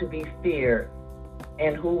 art to be feared,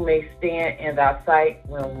 and who may stand in thy sight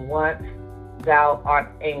when once thou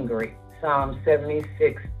art angry. Psalm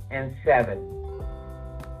 76 and 7.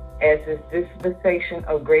 As this dispensation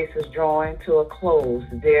of grace is drawing to a close,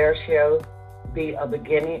 there shall be a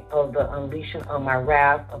beginning of the unleashing of my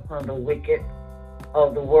wrath upon the wicked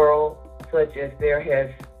of the world, such as there has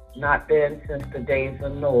not been since the days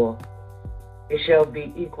of Noah. It shall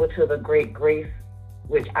be equal to the great grace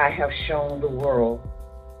which I have shown the world.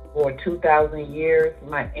 For 2,000 years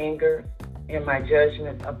my anger and my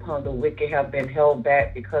judgments upon the wicked have been held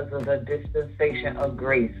back because of the dispensation of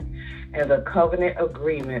grace and the covenant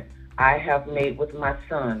agreement I have made with my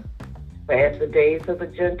Son. For as the days of the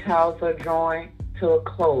Gentiles are drawing to a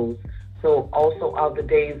close, so also are the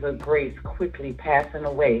days of grace quickly passing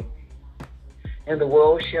away. And the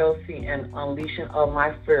world shall see an unleashing of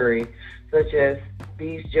my fury, such as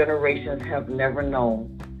these generations have never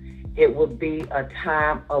known. It will be a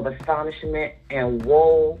time of astonishment and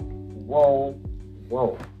woe, woe,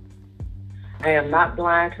 woe. I am not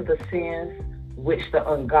blind to the sins which the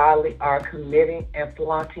ungodly are committing and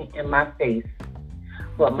flaunting in my face,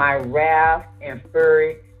 but my wrath and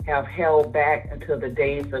fury have held back until the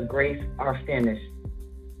days of grace are finished.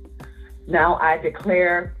 Now I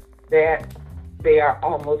declare that they are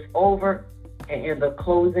almost over, and in the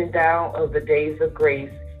closing down of the days of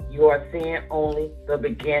grace, you are seeing only the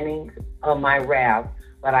beginning of my wrath,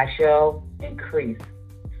 but I shall increase.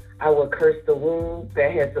 I will curse the womb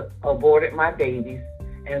that has aborted my babies,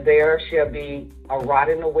 and there shall be a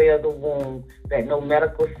rotting away of the womb that no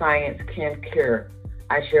medical science can cure.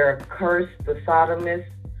 I shall curse the sodomists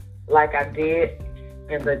like I did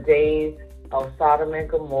in the days of Sodom and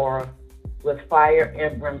Gomorrah, with fire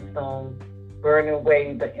and brimstone, burning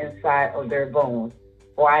away the inside of their bones.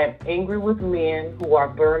 For I am angry with men who are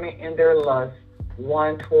burning in their lust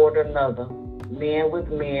one toward another, men with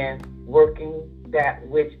men, working that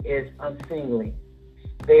which is unseemly.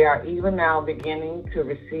 They are even now beginning to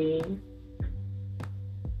receive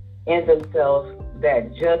in themselves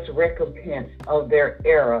that just recompense of their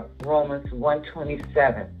error, Romans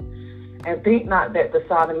 1:27. And think not that the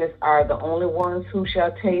sodomists are the only ones who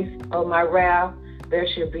shall taste of my wrath. There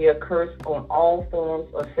should be a curse on all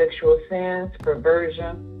forms of sexual sins,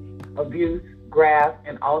 perversion, abuse, graft,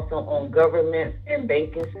 and also on governments and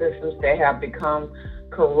banking systems that have become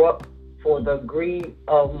corrupt, for the greed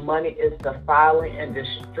of money is defiling and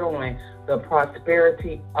destroying the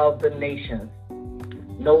prosperity of the nations.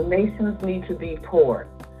 No nations need to be poor.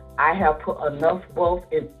 I have put enough wealth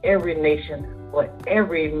in every nation for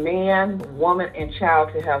every man, woman, and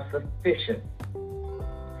child to have sufficient.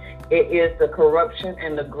 It is the corruption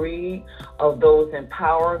and the greed of those in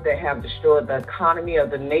power that have destroyed the economy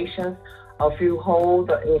of the nations. A few hold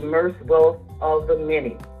the immense wealth of the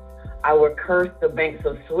many. I will curse the banks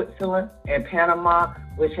of Switzerland and Panama,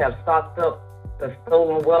 which have stocked up the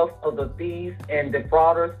stolen wealth of the thieves and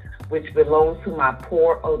defrauders, which belongs to my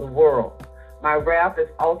poor of the world. My wrath is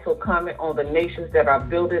also coming on the nations that are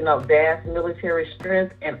building up vast military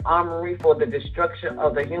strength and armory for the destruction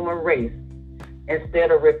of the human race.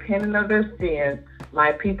 Instead of repenting of their sins,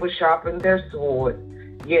 my people sharpen their swords,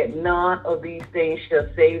 yet none of these things shall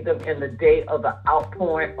save them in the day of the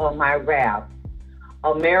outpouring of my wrath.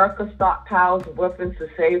 America stockpiles weapons to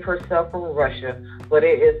save herself from Russia, but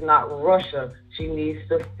it is not Russia she needs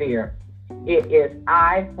to fear. It is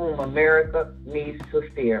I whom America needs to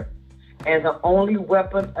fear. And the only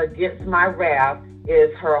weapon against my wrath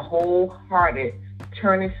is her wholehearted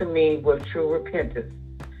turning to me with true repentance.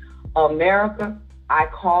 America, I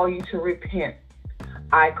call you to repent.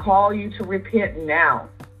 I call you to repent now.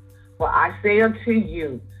 For I say unto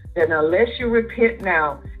you that unless you repent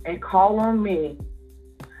now and call on me,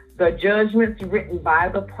 the judgments written by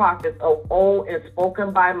the prophets of old and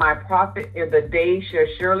spoken by my prophet in the days shall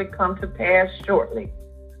surely come to pass shortly.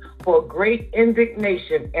 For great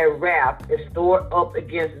indignation and wrath is stored up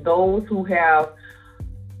against those who have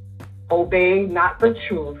obeyed not the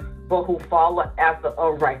truth, but who follow after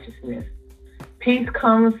unrighteousness. Peace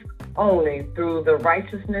comes only through the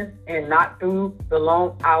righteousness and not through the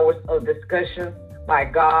long hours of discussion by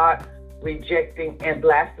God, rejecting and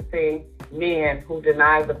blaspheming men who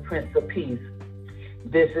deny the Prince of Peace.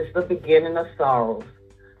 This is the beginning of sorrows.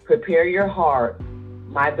 Prepare your heart,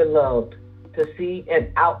 my beloved, to see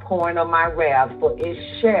an outpouring of my wrath, for it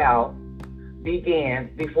shall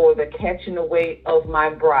begin before the catching away of my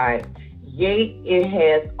bride. Yea, it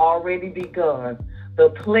has already begun.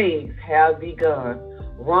 The plagues have begun.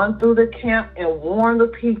 Run through the camp and warn the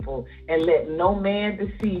people, and let no man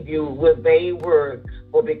deceive you with vain words.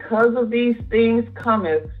 For because of these things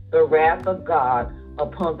cometh the wrath of God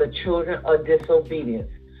upon the children of disobedience.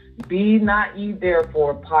 Be not ye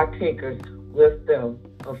therefore partakers with them.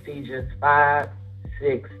 Ephesians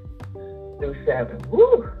 5:6-7.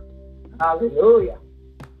 Woo! Hallelujah.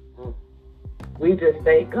 We just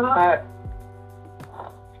thank God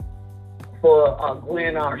for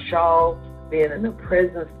Gwen R. Shaw being in the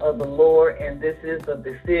presence of the Lord, and this is a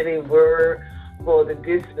befitting word for the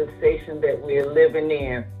dispensation that we're living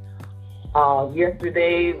in.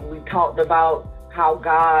 Yesterday we talked about how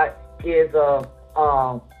God is a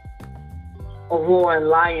roaring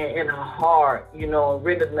lion in our heart,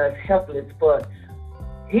 rendering us helpless, but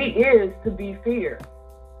He is to be feared.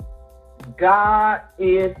 God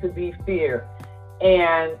is to be feared.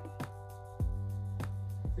 And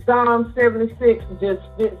Psalm 76 just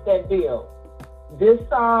fits that bill. This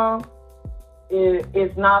psalm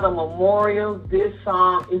is not a memorial. This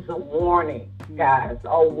psalm is a warning, guys.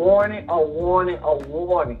 A warning, a warning, a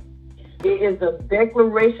warning. It is a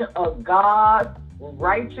declaration of God's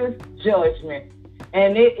righteous judgment,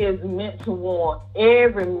 and it is meant to warn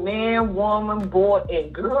every man, woman, boy,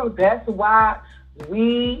 and girl. That's why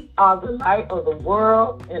we are the light of the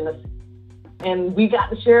world, and we got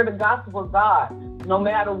to share the gospel of God no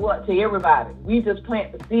matter what to everybody. We just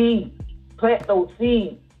plant the seeds, plant those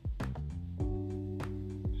seeds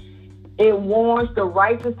It warns the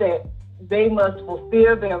righteous that they must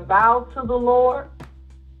fulfill their vows to the Lord.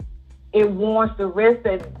 It warns the rest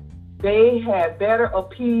that they had better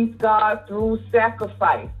appease God through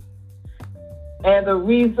sacrifice. And the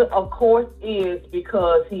reason, of course, is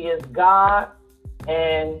because he is God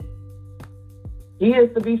and he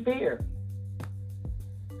is to be feared.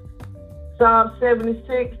 Psalm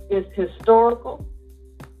 76 is historical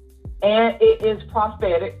and it is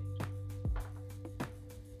prophetic.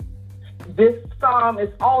 This psalm is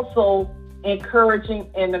also encouraging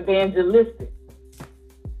and evangelistic,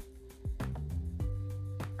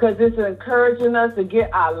 because it's encouraging us to get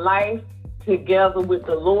our life together with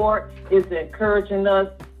the Lord. It's encouraging us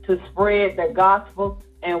to spread the gospel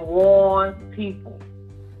and warn people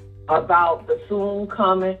about the soon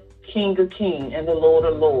coming King of Kings and the Lord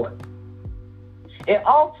of Lords. It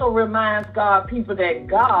also reminds God people that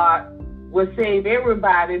God will save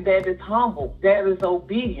everybody that is humble, that is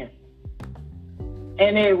obedient.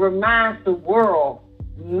 And it reminds the world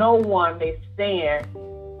no one may stand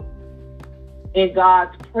in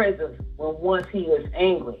God's presence when once he is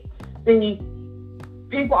angry. See,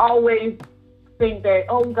 people always think that,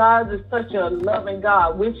 oh, God is such a loving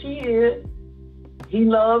God, which he is. He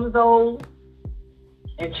loves those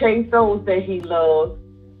and chases those that he loves.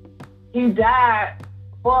 He died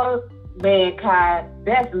for mankind.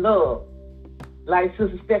 That's love. Like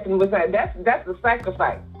Sister Stephanie was saying, that's a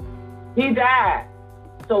sacrifice. He died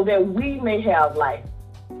so that we may have life.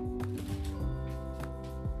 In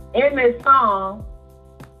this song,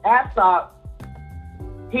 Asaph,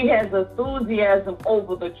 he has enthusiasm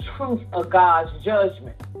over the truth of God's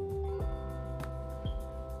judgment.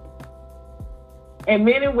 In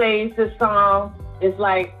many ways, this song is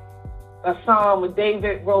like a psalm that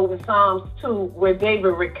David wrote in Psalms 2, where David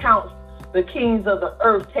recounts the kings of the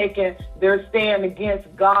earth taking their stand against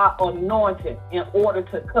God's anointed in order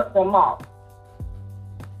to cut them off.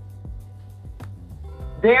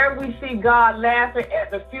 There we see God laughing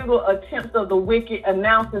at the futile attempts of the wicked,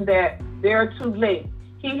 announcing that they're too late.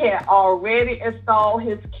 He had already installed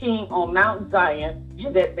his king on Mount Zion,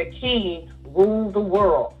 and that the king ruled the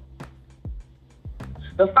world.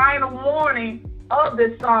 The final warning of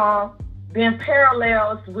this psalm then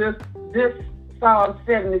parallels with this Psalm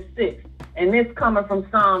 76, and it's coming from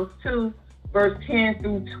Psalms 2, verse 10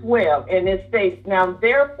 through 12, and it states, "Now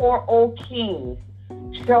therefore, O kings,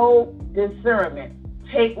 show discernment.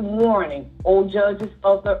 Take warning, O judges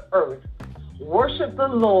of the earth. Worship the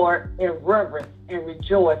Lord in reverence and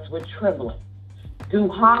rejoice with trembling. Do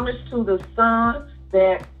homage to the Son,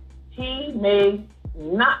 that he may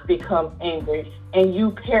not become angry and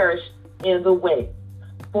you perish in the way.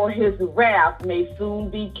 For his wrath may soon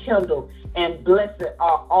be kindled, and blessed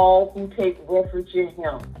are all who take refuge in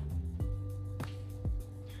him."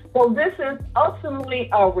 So this is ultimately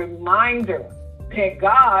a reminder that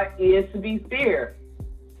God is to be feared.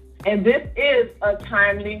 And this is a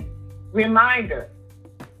timely reminder.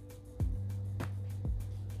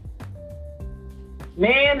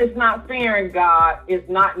 Man is not fearing God is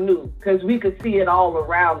not new, because we could see it all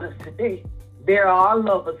around us today. There are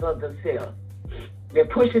lovers of themselves. They're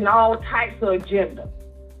pushing all types of agenda,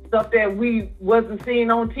 stuff that we wasn't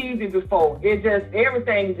seeing on TV before. It just,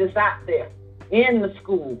 everything is just out there, in the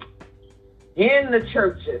schools, in the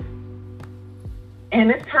churches. And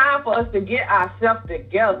it's time for us to get ourselves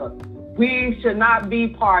together. We should not be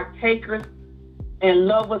partakers and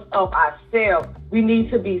lovers of ourselves. We need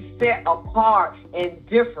to be set apart and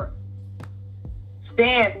different.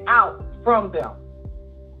 Stand out from them.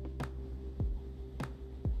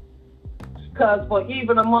 Because for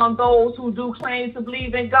even among those who do claim to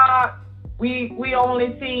believe in God, we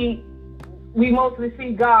mostly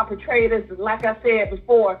see God portrayed as, like I said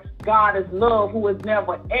before, God is love, who is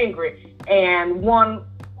never angry, and one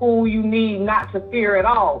who you need not to fear at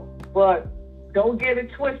all. But don't get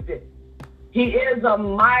it twisted. He is a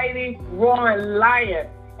mighty roaring lion,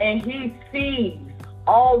 and he sees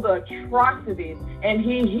all the atrocities, and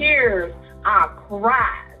he hears our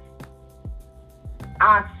cries,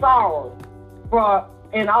 our sorrows,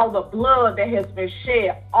 and all the blood that has been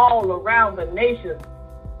shed all around the nations.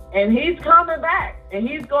 And he's coming back, and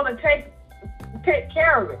he's going to take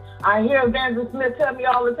care of it. I hear Evangelist Smith tell me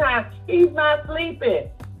all the time, he's not sleeping.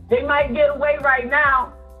 They might get away right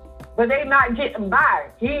now, but they're not getting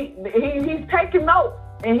by. He's taking notes,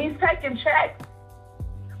 and he's taking checks.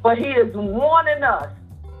 But he is warning us,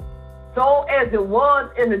 so as it was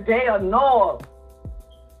in the day of Noah,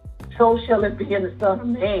 so shall it be in the Son of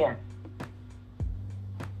Man.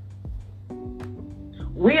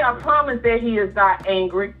 We are promised that he is not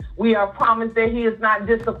angry. We are promised that he is not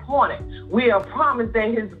disappointed. We are promised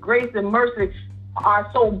that his grace and mercy are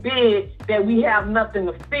so big that we have nothing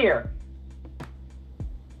to fear.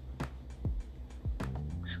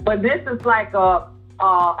 But this is like a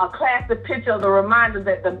classic picture of the reminder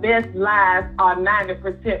that the best lies are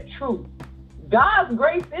 90% true. God's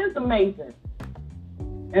grace is amazing.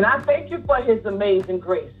 And I thank you for his amazing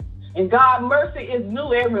grace. And God's mercy is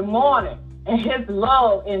new every morning. And his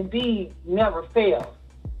love indeed never fails.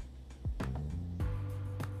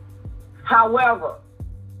 However,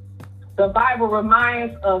 the Bible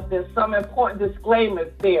reminds us that some important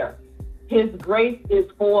disclaimers there. His grace is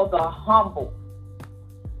for the humble.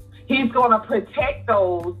 He's going to protect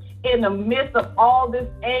those in the midst of all this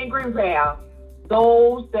angry wrath,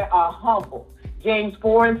 those that are humble. James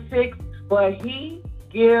 4:6, but he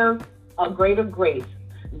gives a greater grace.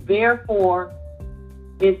 Therefore,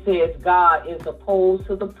 it says God is opposed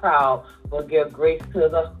to the proud, but give grace to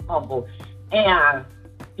the humble. And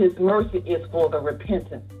his mercy is for the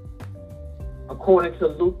repentant, according to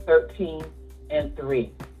Luke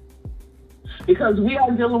 13:3. Because we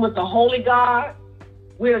are dealing with the holy God,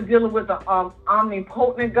 we are dealing with the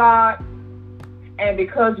omnipotent God, and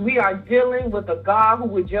because we are dealing with a God who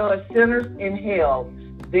will judge sinners in hell,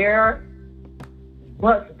 there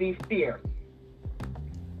must be fear.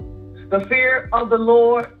 The fear of the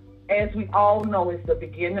Lord, as we all know, is the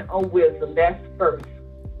beginning of wisdom. That's first.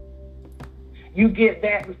 You get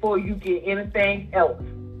that before you get anything else.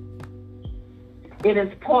 It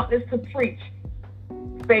is pointless to preach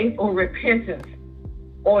faith or repentance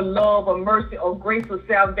or love or mercy or grace or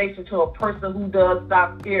salvation to a person who does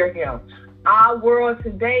not fear him. Our world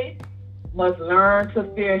today must learn to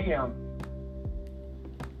fear him.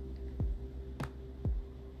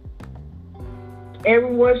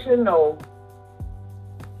 Everyone should know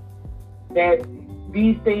that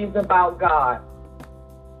these things about God.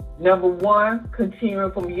 Number one,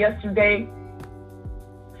 continuing from yesterday,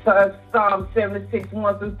 Psalm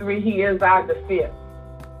 76:1-3, he is our defense.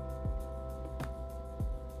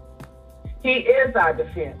 He is our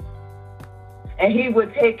defense. And he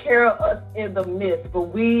will take care of us in the midst.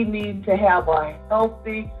 But we need to have a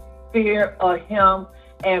healthy fear of him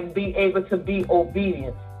and be able to be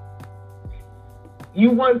obedient.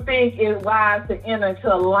 You wouldn't think it wise to enter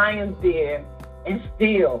into a lion's den and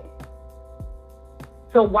steal.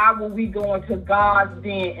 So why would we go into God's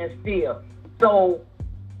den and steal? So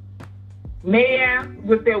man,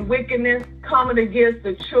 with their wickedness coming against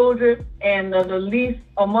the children and the least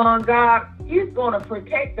among God, he's going to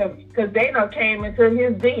protect them because they done came into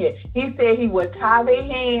his den. He said he would tie their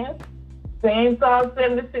hands, same Psalm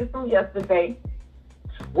 76 from yesterday,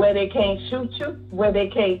 where they can't shoot you, where they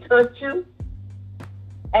can't touch you,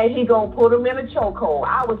 and he going to put them in a chokehold.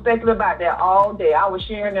 I was thinking about that all day. I was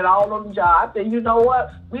sharing it all on the job. I said, you know what?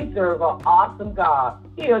 We serve an awesome God.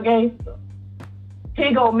 He a gangster.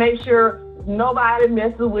 He going to make sure nobody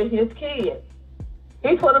messes with his kids.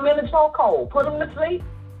 He put them in a chokehold, put them to sleep.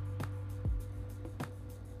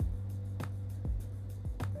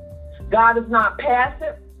 God is not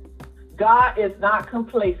passive. God is not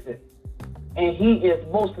complacent. And he is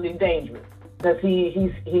mostly dangerous because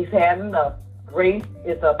he's had enough. Grace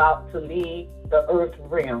is about to leave the earth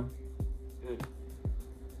realm.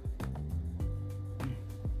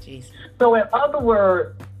 Jesus. So in other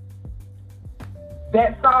words,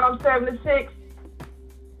 that Psalm 76,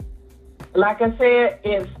 like I said,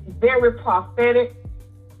 is very prophetic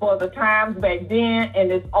for the times back then, and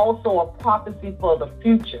it's also a prophecy for the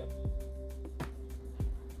future.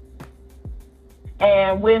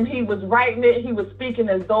 And when he was writing it, he was speaking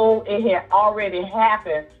as though it had already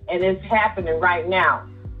happened, and it's happening right now.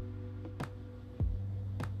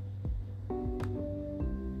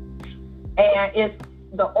 And it's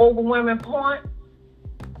the overwhelming point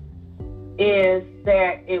is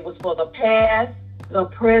that it was for the past, the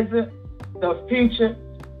present, the future,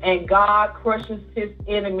 and God crushes his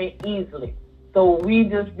enemy easily. So we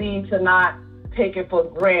just need to not take it for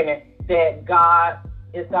granted that God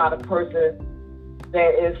is not a person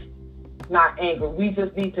that is not angry. We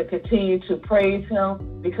just need to continue to praise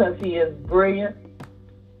him because he is brilliant.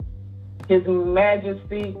 His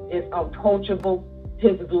majesty is unapproachable.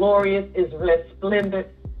 His glorious is resplendent,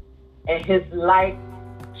 and his light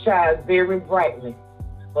shines very brightly.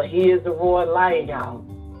 But he is a roaring lion, y'all.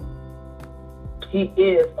 He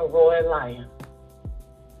is a roaring lion.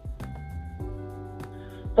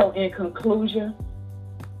 So in conclusion,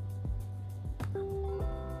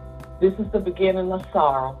 this is the beginning of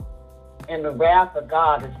sorrow, and the wrath of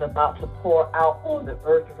God is about to pour out on the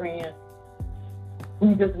earth realm.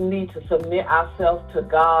 We just need to submit ourselves to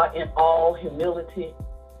God in all humility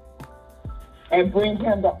and bring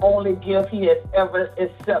him the only gift he has ever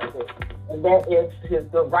accepted, And that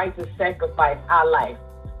is the right to sacrifice our life.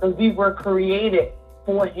 Because we were created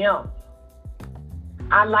for him.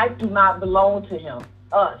 Our life do not belong to him,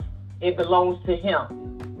 us. It belongs to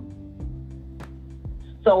him.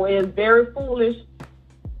 So it is very foolish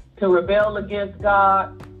to rebel against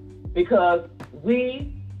God because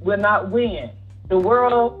we will not win. The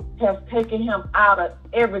world has taken him out of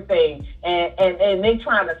everything, and they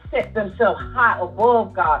trying to set themselves high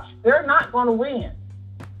above God. They're not going to win.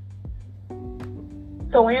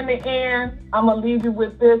 So in the end, I'm going to leave you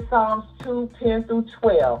with this, Psalms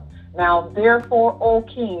 2:10-12. Now, therefore, O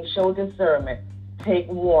King, show discernment. Take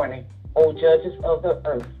warning, O judges of the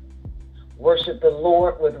earth. Worship the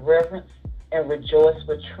Lord with reverence and rejoice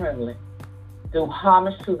with trembling. Do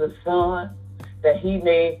homage to the Son, that he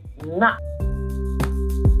may not